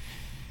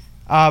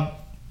 The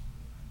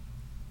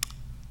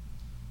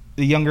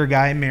younger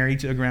guy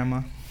married to a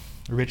grandma,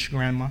 a rich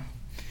grandma.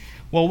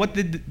 Well, what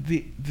did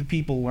the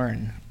people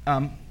learn?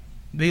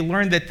 They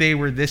learned that they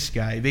were this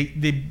guy.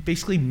 They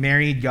basically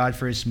married God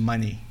for his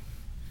money.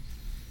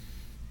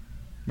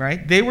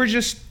 Right? They were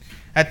just,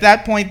 at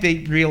that point, they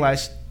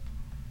realized,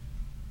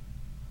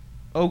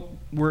 oh,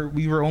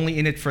 we were only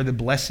in it for the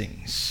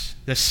blessings,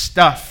 the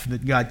stuff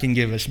that God can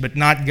give us, but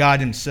not God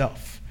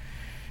himself.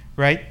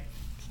 Right?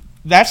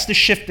 That's the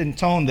shift in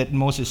tone that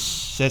Moses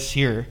says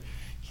here.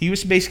 He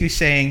was basically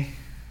saying,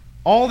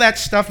 all that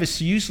stuff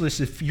is useless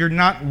if you're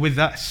not with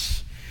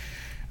us.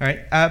 All right?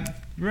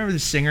 Remember the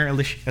singer,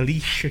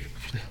 Alicia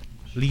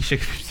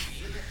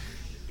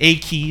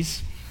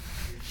Keys?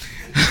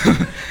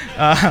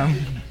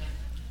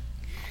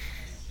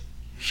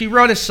 She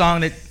wrote a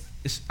song that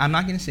I'm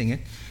not going to sing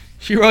it.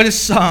 She wrote a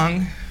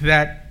song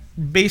that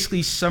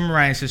basically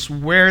summarizes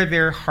where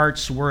their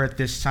hearts were at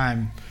this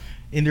time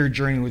in their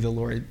journey with the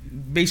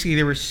Lord. Basically,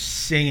 they were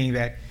singing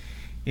that,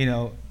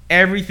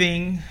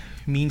 everything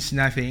means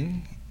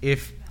nothing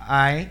if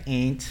I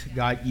ain't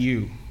got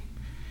you.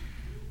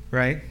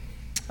 Right?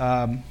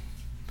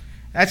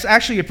 That's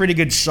actually a pretty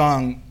good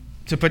song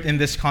to put in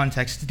this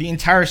context. The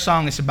entire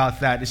song is about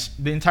that.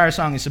 The entire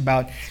song is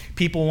about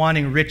people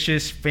wanting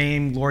riches,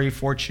 fame, glory,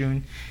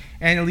 fortune.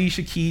 And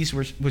Alicia Keys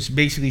was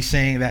basically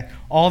saying that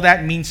all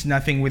that means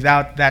nothing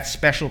without that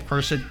special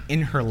person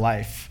in her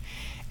life.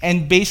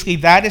 And basically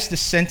that is the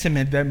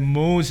sentiment that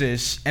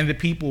Moses and the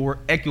people were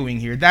echoing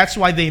here. That's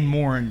why they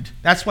mourned.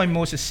 That's why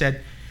Moses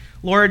said,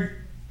 Lord,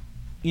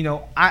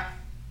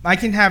 I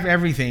can have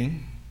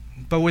everything,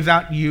 but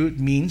without you it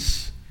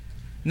means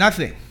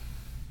nothing.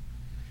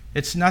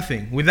 It's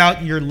nothing.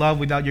 Without your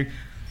love,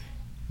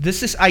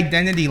 this is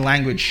identity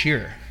language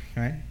here,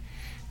 right?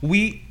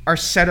 We are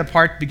set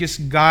apart because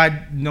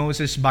God knows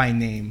us by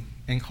name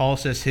and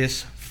calls us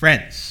his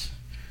friends,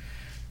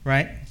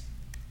 right?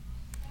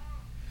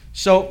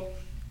 So,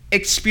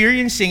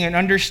 experiencing and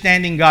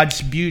understanding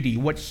God's beauty,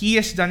 what he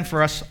has done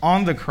for us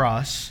on the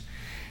cross,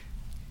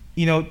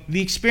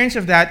 the experience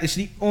of that is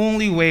the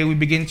only way we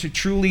begin to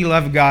truly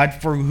love God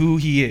for who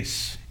he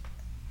is,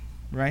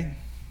 right?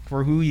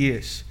 For who he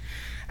is.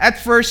 At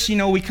first,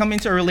 we come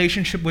into a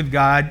relationship with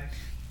God,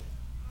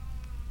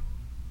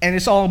 and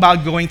it's all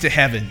about going to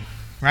heaven,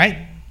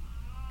 right?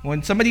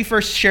 When somebody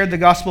first shared the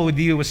gospel with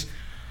you, it was,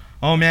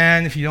 oh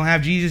man, if you don't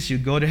have Jesus, you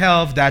go to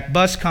hell. If that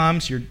bus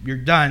comes, you're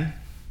done,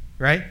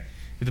 right?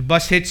 If the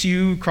bus hits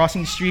you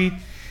crossing the street,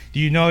 do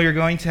you know you're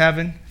going to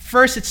heaven?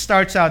 First, it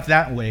starts out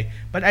that way,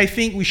 but I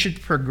think we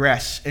should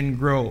progress and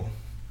grow,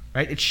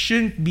 right? It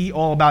shouldn't be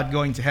all about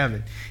going to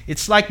heaven.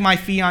 It's like my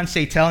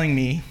fiance telling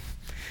me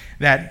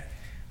that,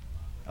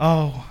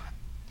 oh,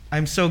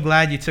 I'm so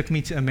glad you took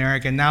me to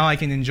America. Now I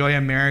can enjoy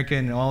America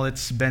and all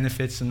its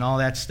benefits and all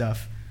that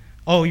stuff.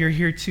 Oh, you're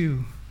here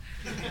too.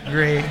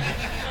 Great.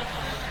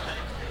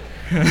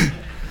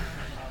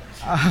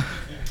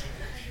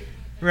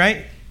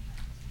 Right?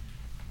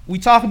 We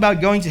talk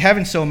about going to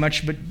heaven so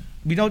much, but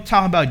we don't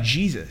talk about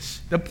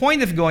Jesus. The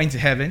point of going to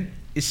heaven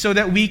is so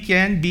that we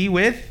can be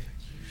with,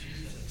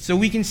 so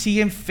we can see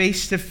him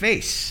face to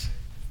face.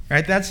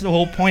 Right? That's the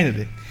whole point of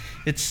it.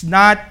 It's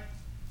not,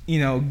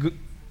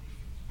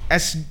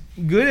 as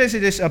good as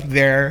it is up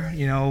there,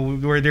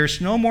 where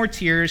there's no more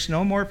tears,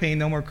 no more pain,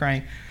 no more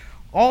crying.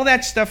 All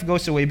that stuff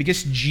goes away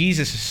because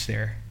Jesus is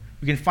there.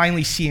 We can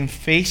finally see him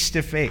face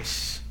to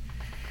face.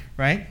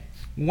 Right?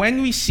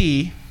 When we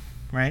see,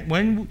 right,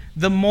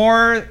 the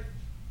more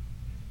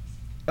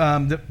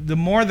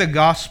the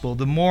gospel,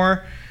 the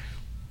more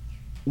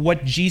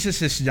what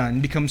Jesus has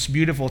done becomes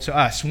beautiful to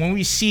us. When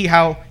we see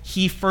how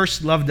he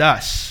first loved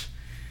us,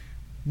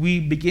 we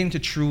begin to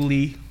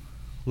truly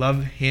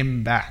love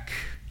him back.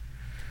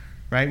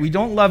 Right? We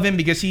don't love him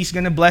because he's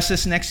going to bless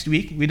us next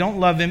week. We don't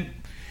love him.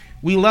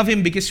 We love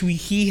him because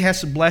he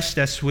has blessed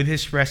us with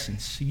his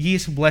presence. He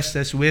has blessed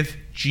us with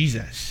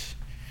Jesus.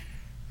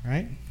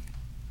 Right?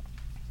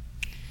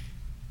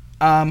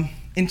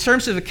 In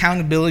terms of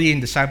accountability and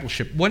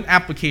discipleship, one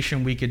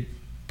application we could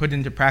put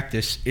into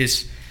practice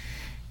is,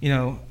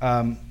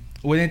 when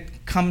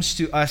it comes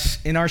to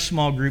us in our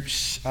small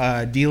groups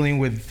dealing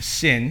with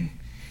sin,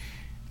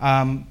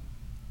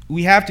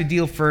 we have to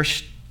deal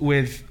first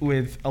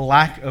with a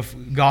lack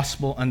of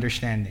gospel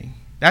understanding.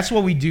 That's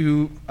what we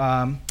do.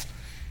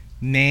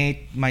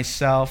 Nate,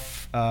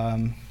 myself,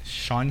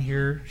 Sean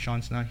here.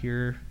 Sean's not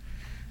here.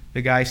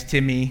 The guys,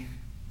 Timmy.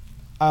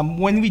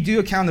 When we do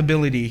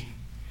accountability,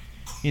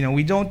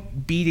 we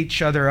don't beat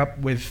each other up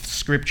with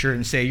scripture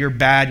and say, you're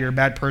a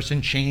bad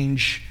person,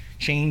 change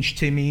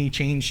Timmy,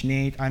 change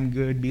Nate, I'm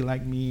good, be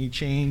like me,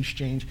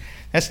 change.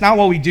 That's not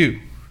what we do.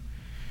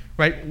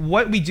 Right?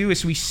 What we do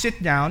is we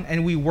sit down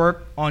and we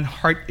work on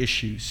heart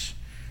issues.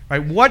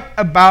 Right? What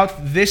about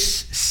this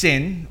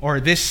sin or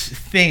this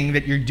thing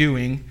that you're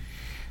doing,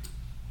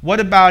 what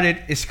about it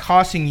is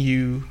causing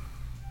you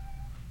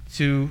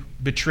to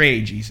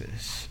betray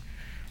Jesus?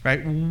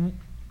 Right?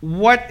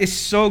 What is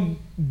so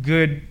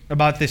good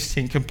about this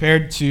thing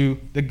compared to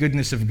the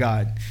goodness of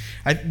God?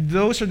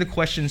 Those are the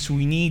questions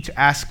we need to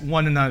ask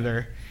one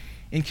another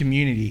in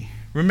community.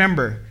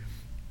 Remember,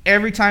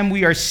 every time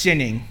we are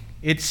sinning,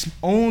 It's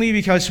only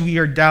because we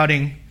are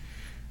doubting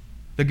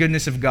the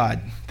goodness of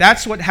God.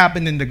 That's what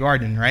happened in the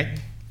garden, right?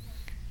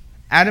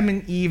 Adam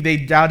and Eve, they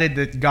doubted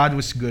that God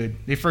was good.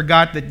 They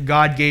forgot that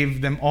God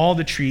gave them all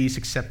the trees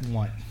except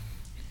one.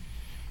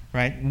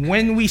 Right?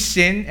 When we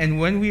sin and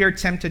when we are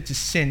tempted to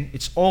sin,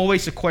 it's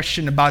always a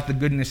question about the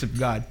goodness of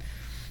God.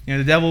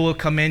 The devil will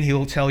come in, he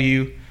will tell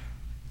you,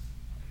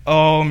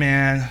 oh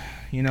man,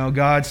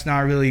 God's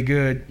not really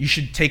good. You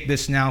should take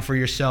this now for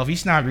yourself.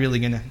 He's not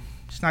going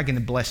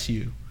to bless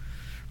you.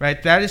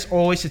 Right? That is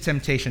always a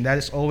temptation. That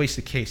is always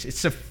the case.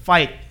 It's a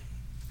fight,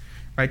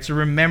 right, to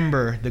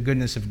remember the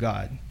goodness of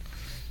God.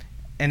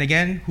 And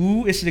again,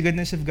 who is the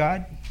goodness of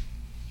God?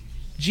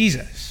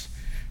 Jesus.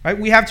 Right?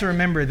 We have to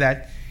remember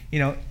that,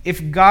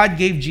 if God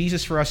gave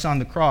Jesus for us on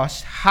the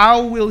cross,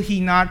 how will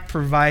he not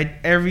provide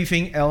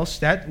everything else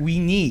that we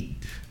need?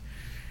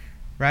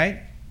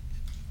 Right?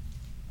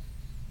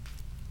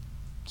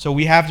 So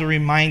we have to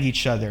remind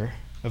each other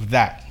of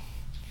that.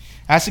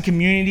 As a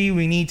community,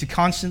 we need to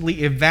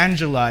constantly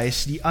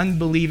evangelize the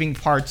unbelieving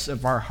parts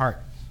of our heart.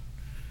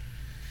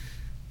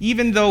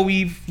 Even though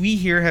we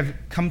here have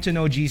come to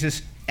know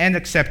Jesus and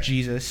accept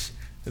Jesus,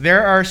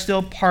 there are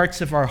still parts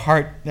of our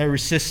heart that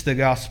resist the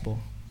gospel.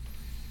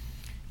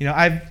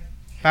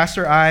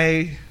 Pastor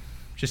I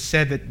just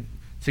said that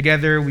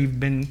together we've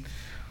been,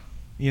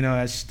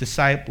 as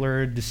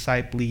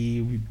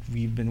disciplee,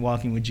 we've been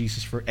walking with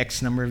Jesus for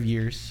X number of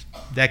years,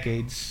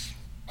 decades.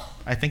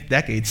 I think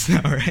decades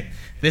now, right?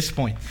 At this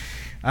point.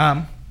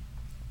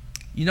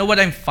 You know what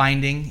I'm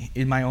finding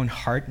in my own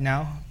heart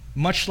now?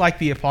 Much like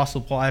the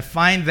Apostle Paul, I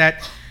find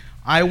that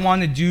I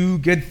want to do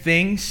good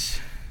things,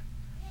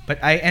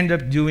 but I end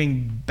up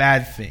doing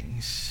bad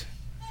things.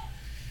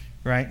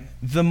 Right?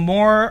 The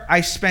more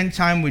I spend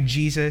time with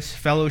Jesus,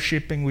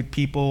 fellowshipping with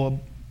people,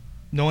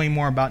 knowing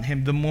more about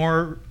him, the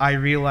more I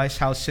realize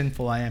how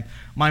sinful I am.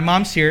 My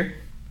mom's here.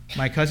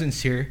 My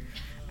cousin's here.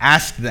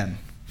 Ask them.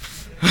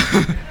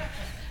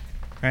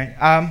 Right?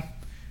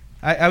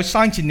 I was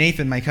talking to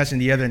Nathan, my cousin,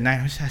 the other night.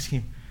 I was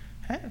asking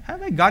him,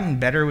 have I gotten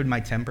better with my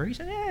temper? He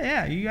said,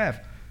 yeah, you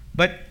have.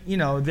 But,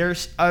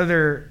 there's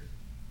other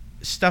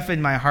stuff in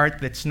my heart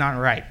that's not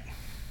right.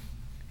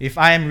 If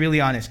I am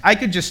really honest, I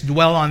could just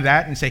dwell on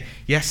that and say,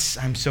 yes,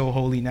 I'm so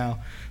holy now.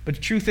 But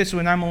the truth is,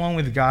 when I'm alone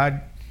with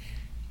God,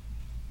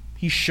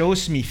 he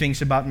shows me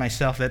things about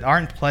myself that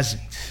aren't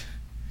pleasant.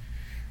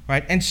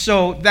 Right? And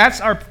so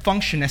that's our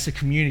function as a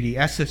community,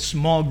 as a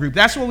small group.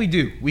 That's what we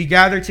do. We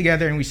gather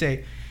together and we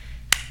say,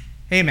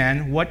 hey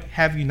man, what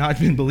have you not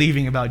been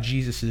believing about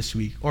Jesus this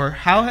week? Or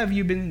how have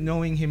you been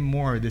knowing him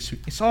more this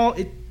week?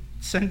 It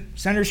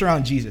centers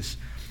around Jesus.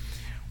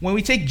 When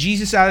we take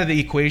Jesus out of the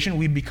equation,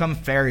 we become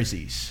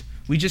Pharisees.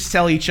 We just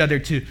tell each other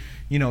to,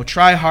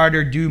 try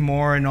harder, do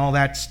more, and all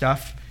that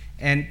stuff,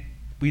 and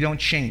we don't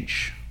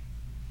change.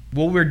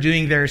 What we're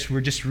doing there is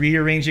we're just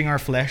rearranging our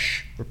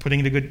flesh. We're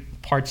putting the good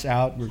parts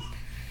out,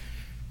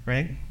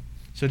 right?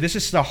 So this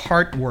is the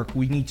heart work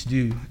we need to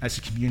do as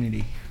a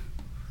community,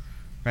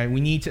 right?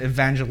 We need to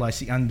evangelize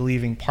the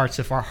unbelieving parts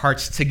of our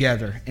hearts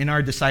together in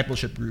our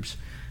discipleship groups.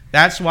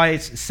 That's why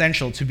it's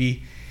essential to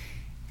be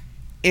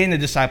in a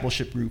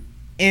discipleship group,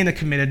 in a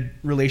committed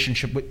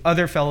relationship with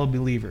other fellow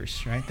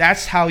believers, right?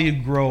 That's how you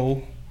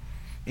grow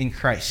in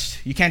Christ.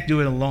 You can't do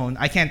it alone.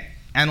 I can't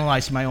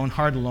analyze my own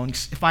heart alone.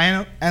 If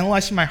I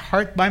analyze my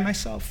heart by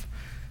myself,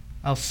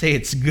 I'll say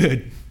it's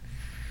good,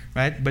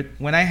 right? But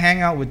when I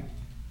hang out with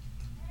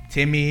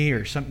Timmy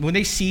or something, when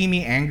they see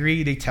me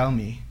angry, they tell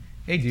me,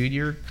 hey dude,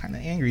 you're kind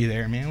of angry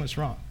there, man. What's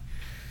wrong?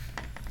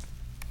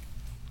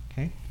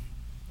 Okay.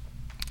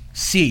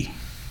 C,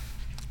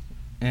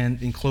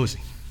 and in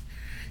closing,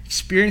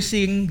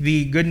 experiencing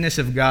the goodness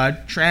of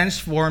God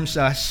transforms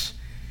us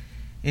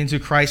into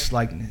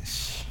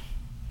Christ-likeness,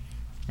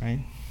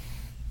 right?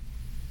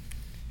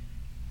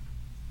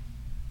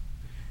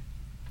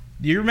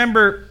 Do you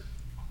remember,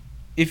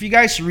 if you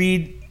guys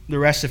read the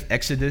rest of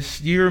Exodus,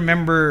 do you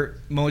remember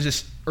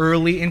Moses'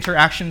 early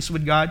interactions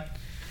with God?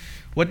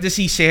 What does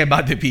he say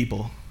about the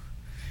people?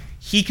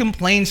 He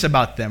complains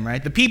about them,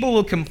 right? The people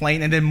will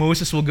complain, and then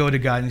Moses will go to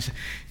God and say,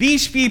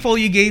 these people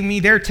you gave me,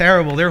 they're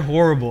terrible, they're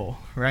horrible,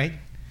 right?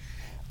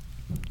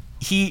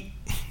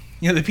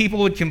 The people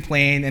would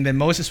complain, and then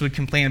Moses would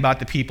complain about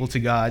the people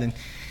to God. And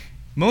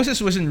Moses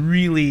wasn't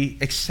really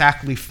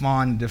exactly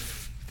fond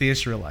of the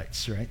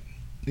Israelites, right?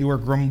 They were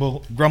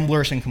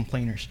grumblers and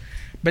complainers.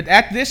 But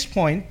at this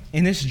point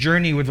in his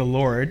journey with the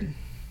Lord,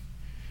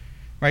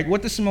 right,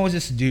 what does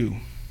Moses do?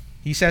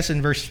 He says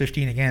in verse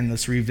 15 again,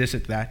 let's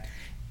revisit that.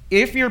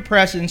 If your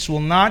presence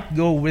will not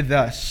go with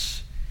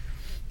us,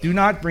 do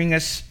not bring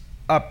us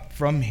up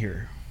from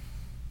here.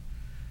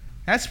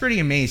 That's pretty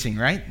amazing,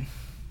 right?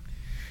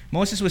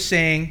 Moses was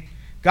saying,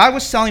 God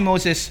was telling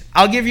Moses,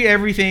 I'll give you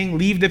everything,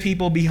 leave the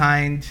people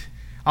behind.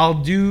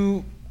 I'll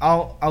do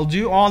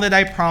all that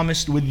I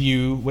promised with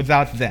you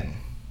without them.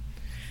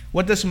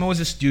 What does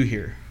Moses do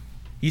here?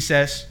 He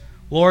says,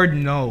 Lord,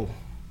 no.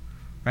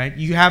 Right?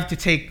 You have to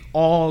take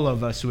all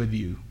of us with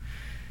you.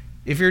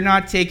 If you're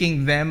not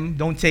taking them,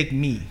 don't take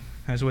me.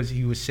 That's what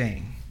he was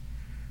saying.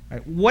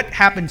 Right? What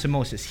happened to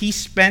Moses? He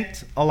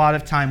spent a lot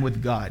of time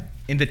with God.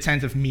 In the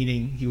tent of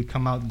meeting, he would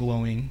come out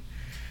glowing.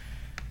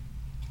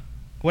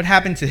 What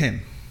happened to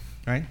him?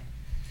 Right?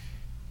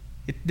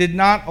 It did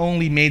not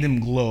only make him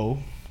glow,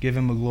 give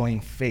him a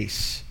glowing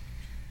face.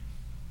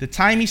 The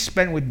time he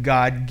spent with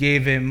God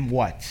gave him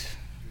what?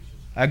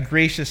 A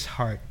gracious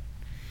heart.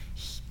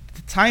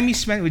 The time he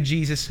spent with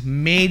Jesus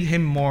made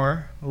him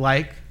more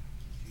like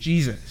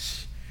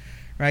Jesus.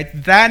 Right?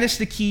 That is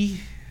the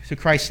key to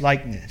Christ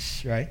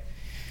likeness, right?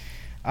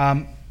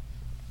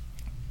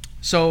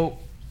 So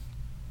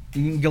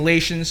in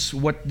Galatians,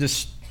 what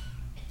does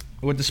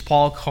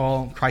Paul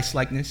call Christ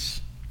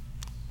likeness?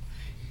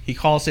 He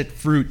calls it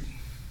fruit,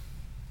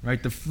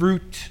 right? The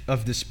fruit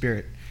of the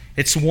Spirit.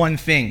 It's one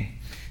thing.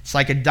 It's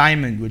like a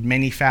diamond with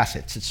many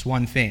facets. It's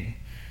one thing,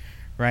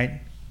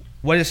 right?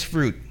 What is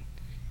fruit?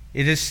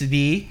 It is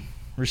the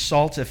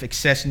result of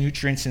excess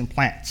nutrients in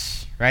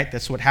plants, right?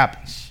 That's what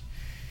happens.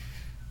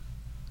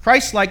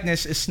 Christ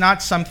likeness is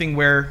not something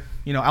where,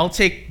 I'll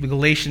take the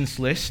Galatians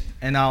list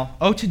and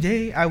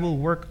today I will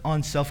work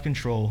on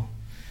self-control.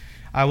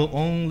 I will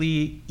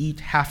only eat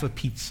half a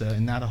pizza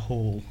and not a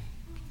whole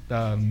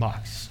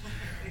box,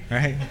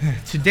 right?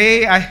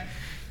 Today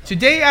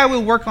I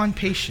will work on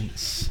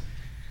patience.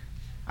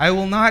 I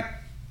will not.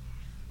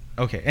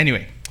 Okay.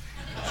 Anyway,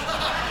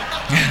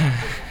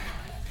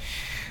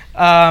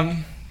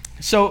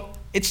 so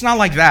it's not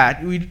like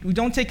that. We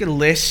don't take a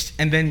list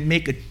and then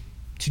make a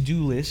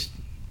to-do list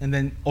and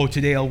then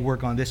today I'll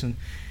work on this one.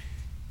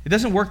 It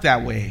doesn't work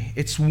that way.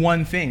 It's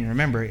one thing.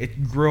 Remember,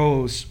 it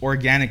grows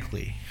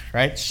organically,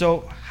 right?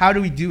 So how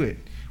do we do it?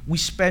 We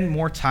spend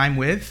more time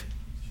with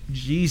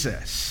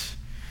Jesus,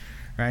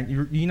 right?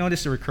 You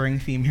notice the recurring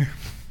theme here?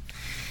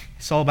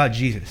 It's all about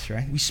Jesus,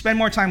 right? We spend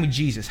more time with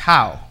Jesus.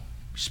 How?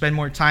 We spend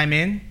more time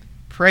in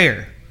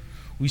prayer.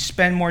 We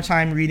spend more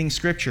time reading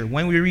Scripture.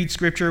 When we read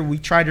Scripture, we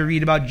try to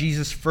read about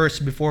Jesus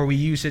first before we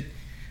use it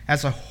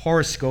as a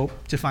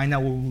horoscope to find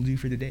out what we'll do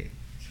for the day,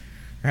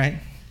 right?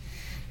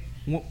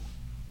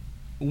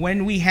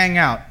 When we hang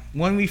out,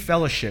 when we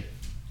fellowship,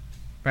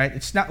 right?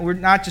 We're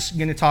not just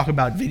going to talk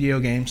about video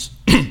games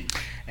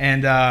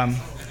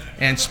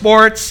and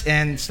sports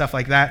and stuff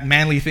like that,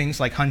 manly things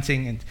like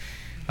hunting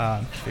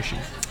and fishing.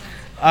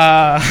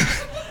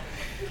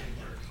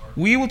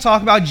 We will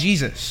talk about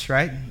Jesus,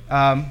 right?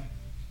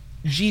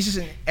 Jesus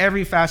in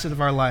every facet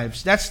of our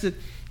lives. That's the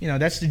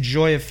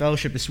joy of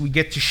fellowship, is we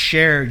get to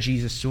share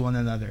Jesus to one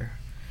another,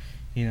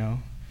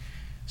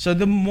 So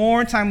the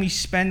more time we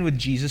spend with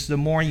Jesus, the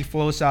more he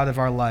flows out of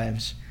our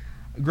lives.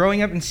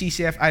 Growing up in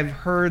CCF, I've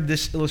heard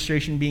this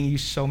illustration being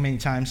used so many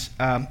times.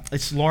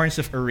 It's Lawrence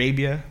of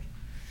Arabia,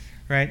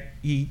 right?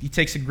 He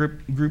takes a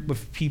group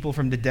of people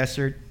from the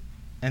desert,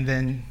 and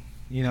then,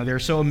 they're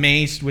so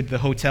amazed with the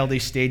hotel they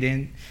stayed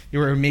in. They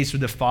were amazed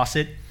with the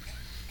faucet.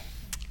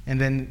 And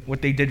then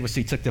what they did was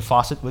they took the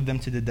faucet with them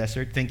to the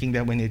desert, thinking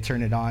that when they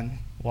turn it on,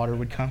 water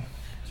would come.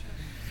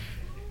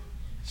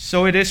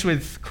 So it is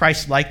with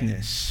Christ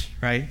likeness,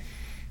 right?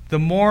 The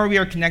more we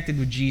are connected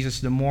with Jesus,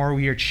 the more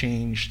we are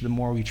changed, the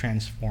more we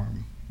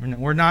transform.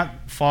 We're not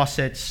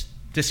faucets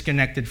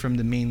disconnected from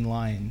the main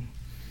line,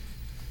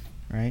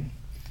 right?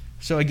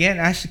 So again,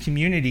 as a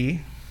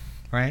community,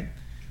 right,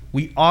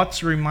 we ought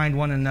to remind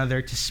one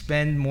another to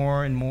spend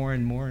more and more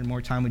and more and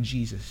more time with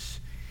Jesus,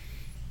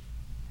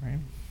 right?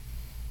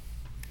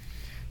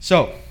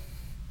 So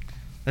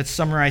let's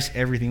summarize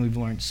everything we've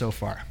learned so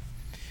far.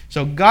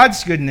 So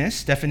God's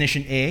goodness,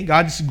 definition A,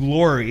 God's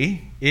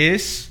glory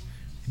is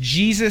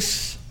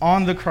Jesus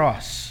on the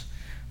cross.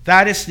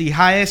 That is the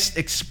highest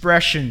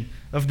expression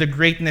of the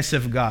greatness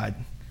of God,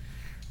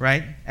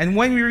 right? And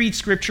when we read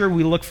Scripture,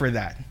 we look for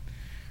that,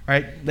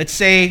 right? Let's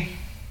say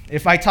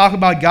if I talk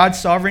about God's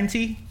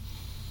sovereignty,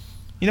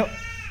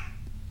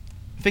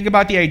 think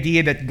about the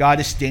idea that God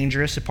is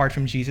dangerous apart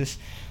from Jesus.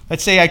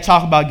 Let's say I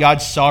talk about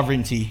God's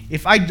sovereignty.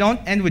 If I don't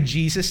end with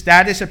Jesus,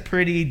 that is a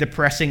pretty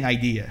depressing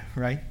idea,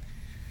 right?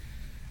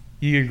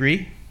 You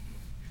agree?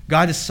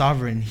 God is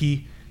sovereign.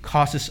 He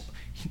causes,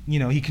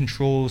 he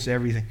controls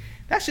everything.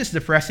 That's just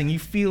depressing. You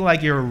feel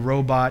like you're a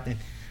robot. And,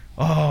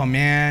 oh,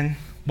 man,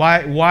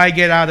 why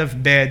get out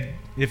of bed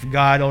if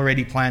God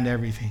already planned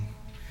everything,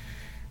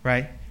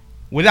 right?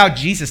 Without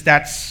Jesus,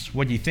 that's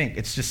what you think.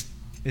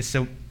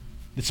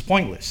 It's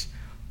pointless.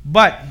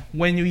 But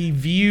when we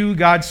view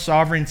God's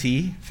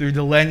sovereignty through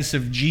the lens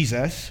of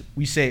Jesus,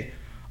 we say,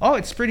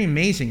 it's pretty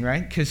amazing,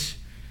 right? Because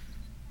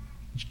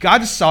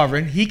God is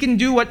sovereign. He can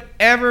do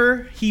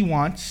whatever he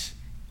wants,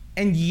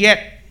 and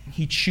yet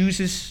he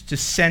chooses to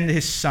send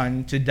his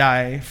son to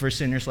die for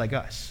sinners like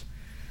us.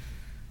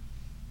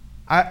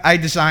 I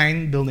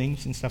design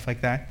buildings and stuff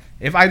like that.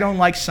 If I don't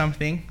like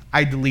something,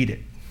 I delete it,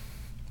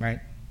 right?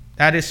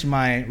 That is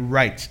my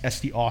right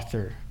as the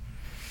author,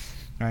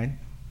 right?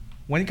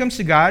 When it comes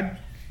to God,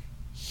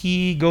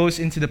 he goes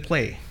into the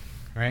play,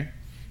 right?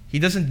 He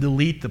doesn't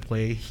delete the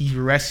play. He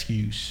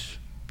rescues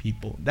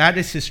people. That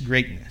is his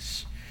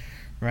greatness,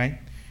 right?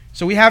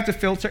 So we have to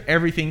filter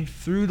everything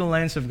through the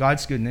lens of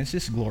God's goodness,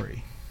 his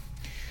glory.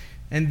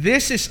 And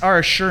this is our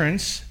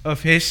assurance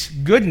of his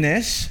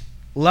goodness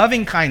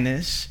loving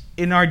kindness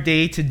in our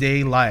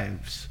day-to-day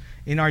lives,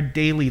 in our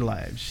daily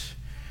lives,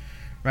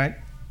 right?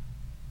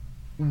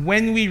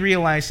 When we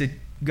realize that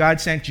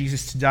God sent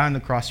Jesus to die on the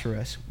cross for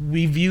us,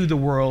 we view the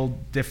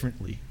world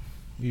differently.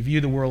 We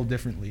view the world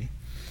differently,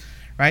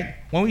 right?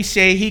 When we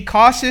say he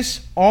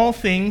causes all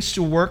things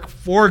to work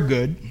for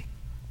good,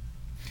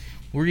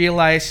 we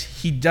realize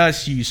he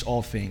does use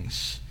all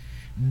things,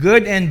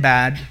 good and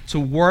bad, to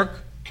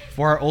work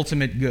for our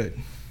ultimate good,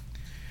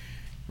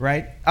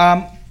 right?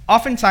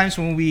 Oftentimes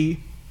when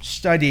we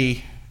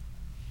study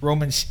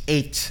Romans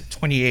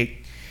 8:28,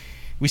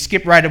 we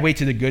skip right away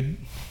to the good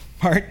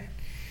part.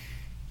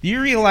 Do you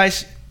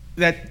realize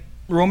that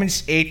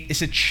Romans 8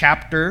 is a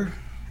chapter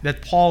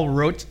that Paul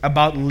wrote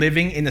about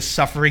living in a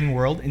suffering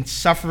world, and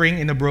suffering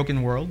in a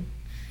broken world?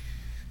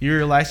 You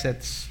realize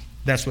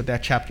that's what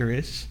that chapter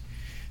is?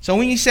 So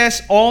when he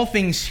says all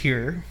things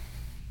here,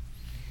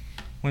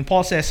 when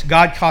Paul says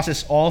God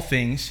causes all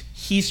things,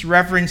 he's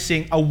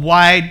referencing a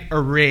wide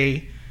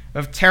array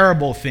of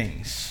terrible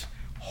things,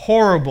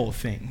 horrible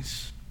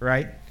things,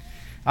 right?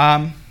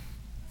 Have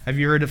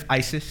you heard of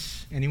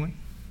ISIS? Anyone?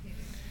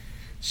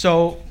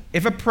 So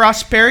if a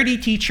prosperity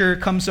teacher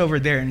comes over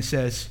there and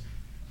says,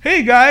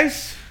 hey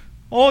guys,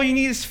 all you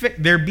need is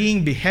they're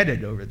being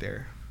beheaded over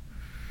there,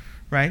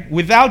 right?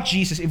 Without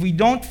Jesus, if we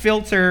don't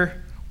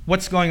filter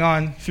what's going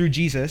on through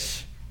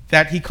Jesus,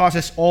 that he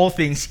causes all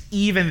things,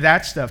 even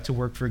that stuff, to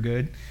work for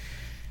good,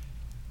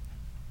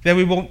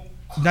 then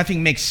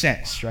nothing makes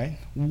sense, right?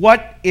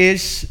 What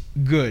is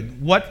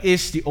good? What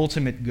is the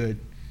ultimate good?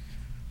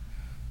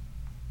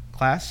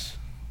 Class,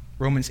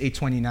 Romans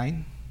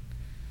 8:29.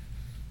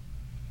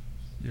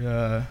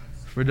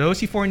 For those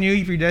he foreknew,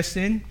 he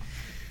predestined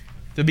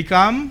to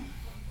become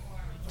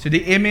to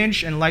the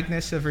image and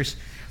likeness of his.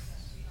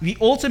 The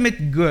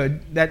ultimate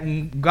good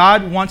that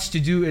God wants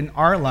to do in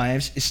our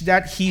lives is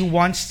that he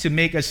wants to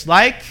make us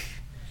like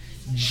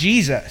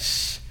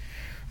Jesus,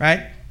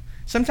 right?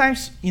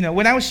 Sometimes,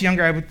 when I was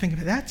younger, I would think,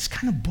 that's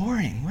kind of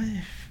boring. What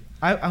if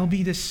I'll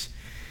be this,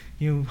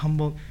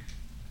 humble.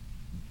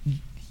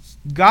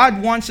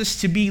 God wants us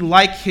to be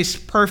like his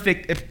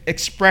perfect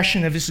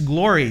expression of his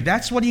glory.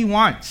 That's what he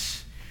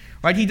wants,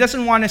 right? He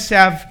doesn't want us to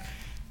have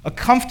a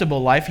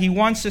comfortable life. He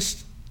wants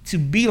us to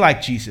be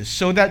like Jesus,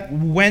 so that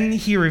when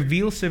he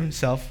reveals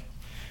himself,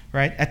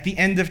 right, at the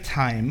end of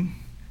time,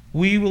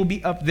 we will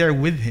be up there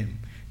with him.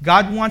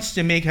 God wants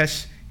to make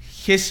us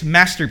his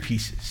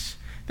masterpieces.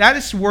 That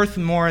is worth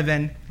more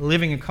than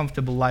living a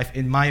comfortable life,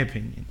 in my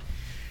opinion,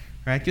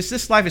 right? Because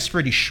this life is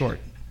pretty short.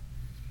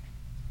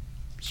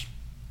 It's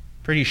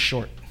pretty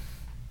short.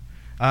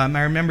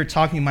 I remember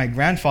talking to my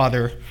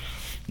grandfather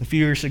a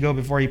few years ago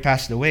before he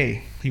passed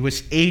away. He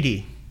was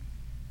 80,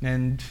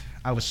 and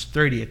I was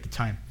 30 at the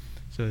time.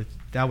 So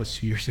that was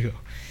 2 years ago.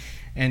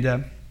 And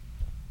I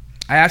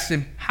asked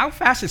him, how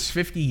fast is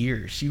 50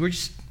 years?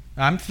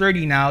 I'm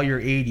 30 now, you're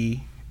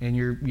 80, and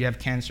you have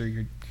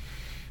cancer.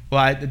 Well,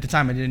 at the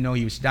time I didn't know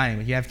he was dying,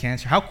 but you have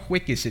cancer. How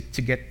quick is it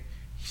to get?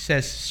 He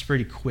says it's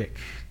pretty quick.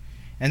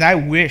 And I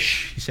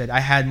wish, he said,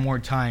 I had more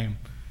time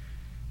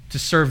to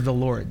serve the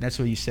Lord. That's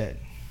what he said.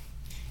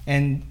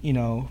 And,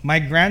 my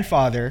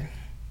grandfather,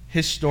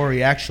 his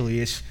story actually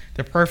is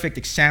the perfect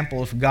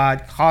example of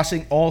God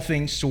causing all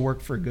things to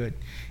work for good.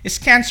 Is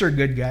cancer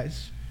good,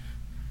 guys?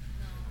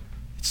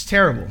 It's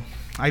terrible.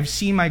 I've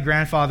seen my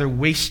grandfather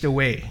waste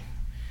away,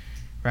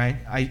 right?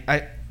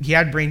 He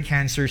had brain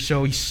cancer,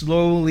 so he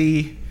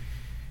slowly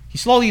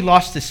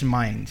lost his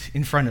mind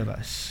in front of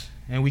us,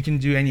 and we can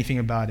do anything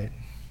about it.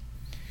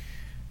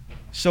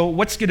 So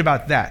what's good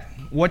about that?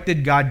 What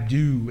did God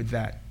do with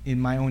that in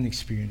my own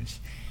experience?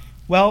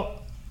 Well,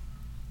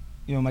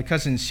 my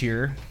cousin's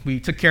here. We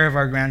took care of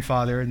our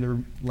grandfather in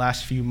the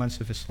last few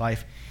months of his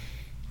life.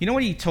 You know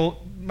what he told?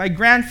 My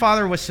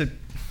grandfather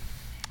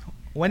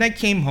when I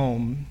came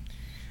home,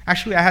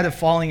 actually I had a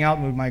falling out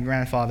with my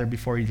grandfather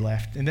before he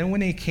left. And then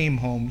when he came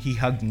home, he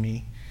hugged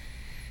me.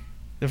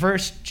 The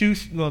first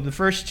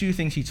two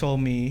things he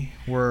told me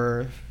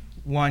were,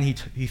 one, he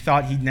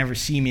thought he'd never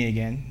see me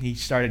again. He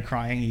started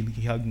crying.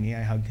 He hugged me.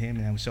 I hugged him,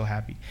 and I was so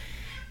happy.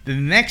 The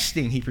next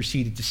thing he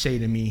proceeded to say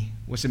to me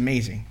was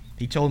amazing.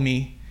 He told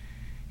me,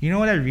 you know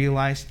what I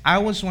realized? I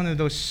was one of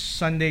those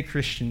Sunday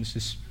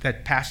Christians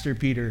that Pastor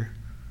Peter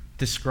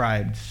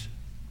describes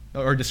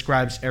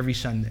every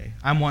Sunday.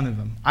 I'm one of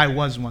them. I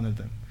was one of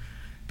them.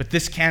 But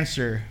this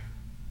cancer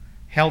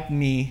helped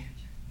me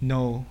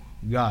know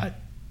God.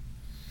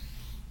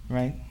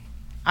 Right?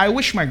 I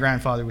wish my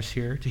grandfather was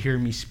here to hear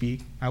me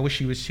speak. I wish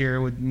he was here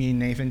with me and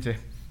Nathan to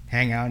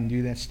hang out and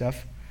do that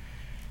stuff.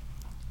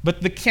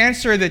 But the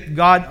cancer that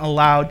God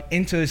allowed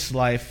into his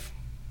life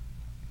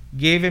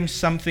gave him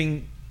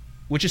something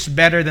which is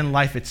better than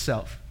life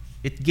itself.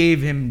 It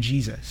gave him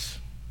Jesus.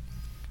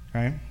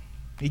 Right?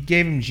 It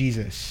gave him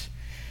Jesus.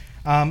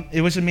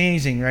 It was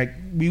amazing, right?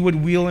 We would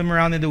wheel him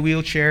around in the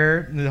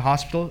wheelchair in the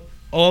hospital.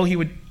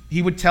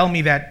 He would tell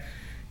me that,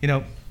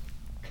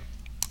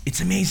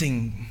 it's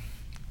amazing.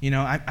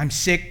 I'm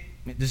sick.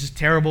 This is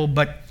terrible,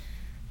 but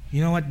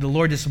you know what? The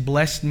Lord has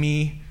blessed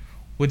me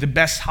with the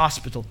best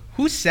hospital.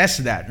 Who says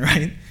that,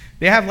 right?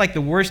 They have like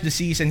the worst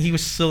disease, and he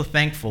was still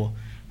thankful.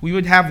 We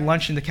would have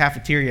lunch in the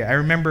cafeteria. I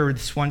remember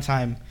this one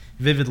time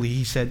vividly.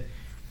 He said,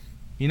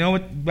 "You know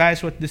what,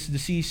 guys, what this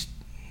disease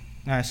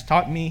has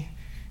taught me?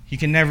 You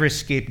can never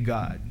escape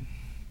God."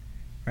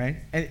 Right?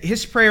 And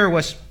his prayer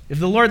was, if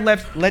the Lord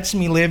lets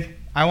me live,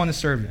 I want to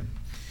serve him.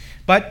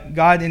 But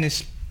God, in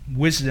his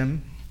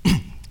wisdom,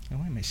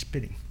 why am I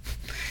spitting?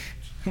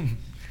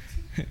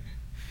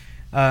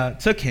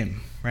 Took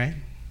him, right?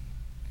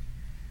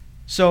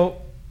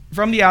 So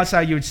from the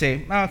outside, you would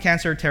say, "Oh,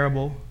 cancer,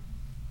 terrible."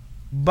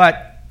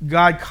 But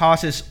God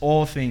causes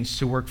all things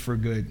to work for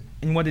good.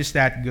 And what is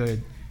that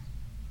good?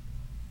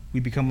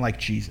 We become like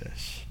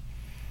Jesus,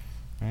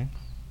 right?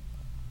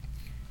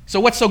 So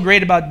what's so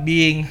great about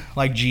being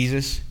like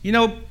Jesus? You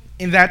know,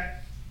 in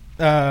that,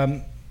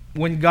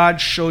 when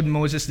God showed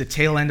Moses the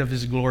tail end of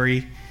his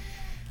glory,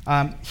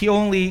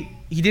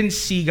 he didn't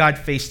see God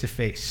face to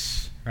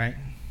face, right?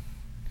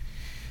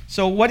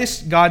 So what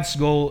is God's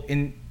goal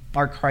in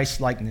our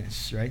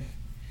Christ-likeness, right?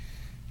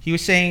 He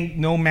was saying,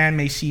 "No man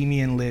may see me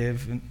and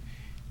live." And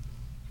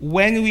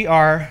when we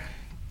are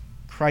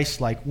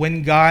Christ-like,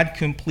 when God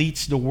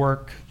completes the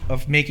work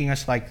of making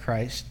us like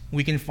Christ,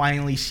 we can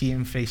finally see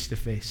him face to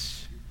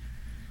face.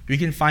 We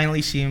can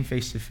finally see him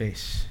face to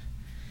face.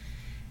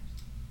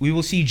 We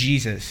will see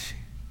Jesus,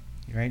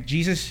 right?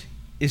 Jesus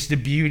is the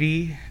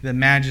beauty, the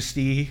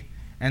majesty,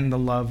 and the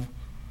love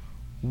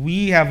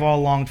we have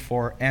all longed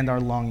for and are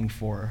longing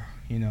for,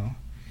 you know.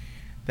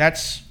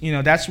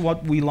 That's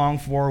what we long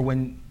for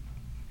when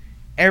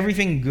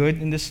everything good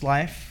in this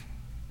life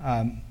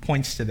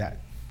points to that,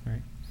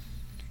 right?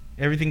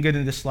 Everything good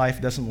in this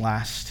life doesn't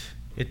last.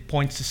 It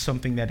points to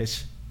something that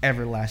is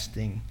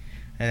everlasting,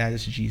 and that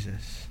is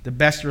Jesus. The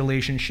best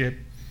relationship,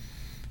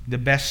 the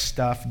best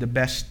stuff, the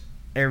best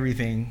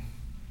everything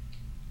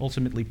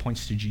ultimately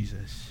points to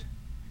Jesus.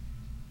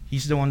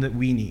 He's the one that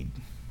we need.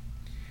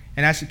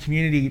 And as a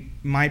community,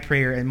 my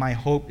prayer and my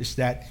hope is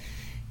that,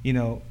 you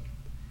know,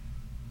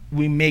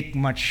 we make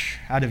much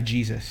out of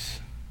Jesus,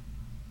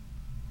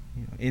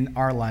 you know, in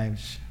our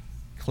lives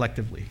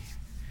collectively.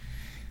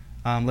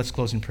 Let's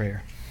close in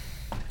prayer.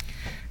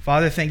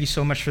 Father, thank you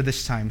so much for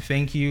this time.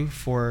 Thank you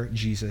for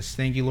Jesus.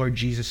 Thank you, Lord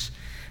Jesus,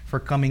 for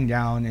coming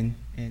down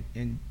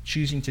and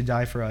choosing to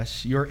die for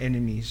us, your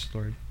enemies,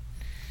 Lord.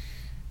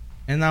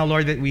 And now,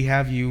 Lord, that we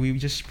have you, we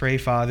just pray,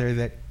 Father,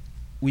 that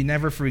we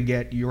never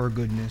forget your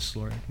goodness,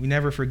 Lord. We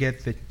never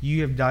forget that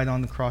you have died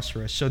on the cross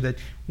for us so that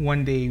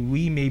one day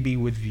we may be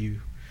with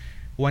you.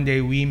 One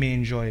day we may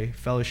enjoy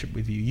fellowship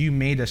with you. You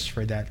made us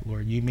for that,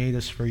 Lord. You made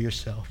us for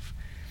yourself.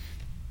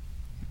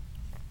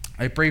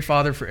 I pray,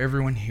 Father, for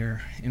everyone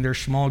here in their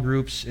small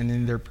groups and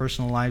in their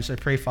personal lives. I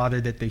pray,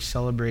 Father, that they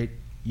celebrate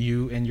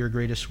you and your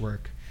greatest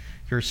work,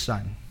 your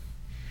Son.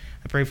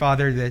 I pray,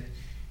 Father, that,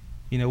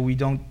 you know, we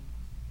don't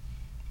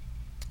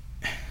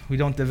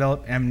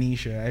develop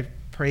amnesia. I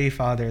pray,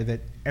 Father,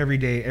 that every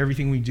day,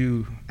 everything we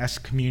do as a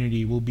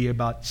community will be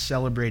about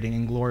celebrating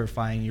and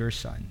glorifying your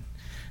Son,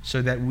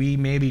 so that we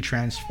may be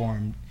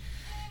transformed,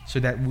 so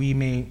that we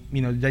may,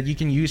 you know, that you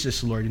can use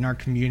us, Lord, in our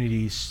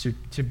communities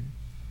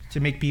to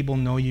make people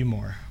know you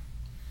more.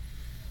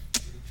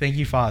 Thank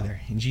you,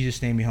 Father. In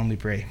Jesus' name we humbly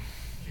pray.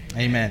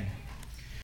 Amen.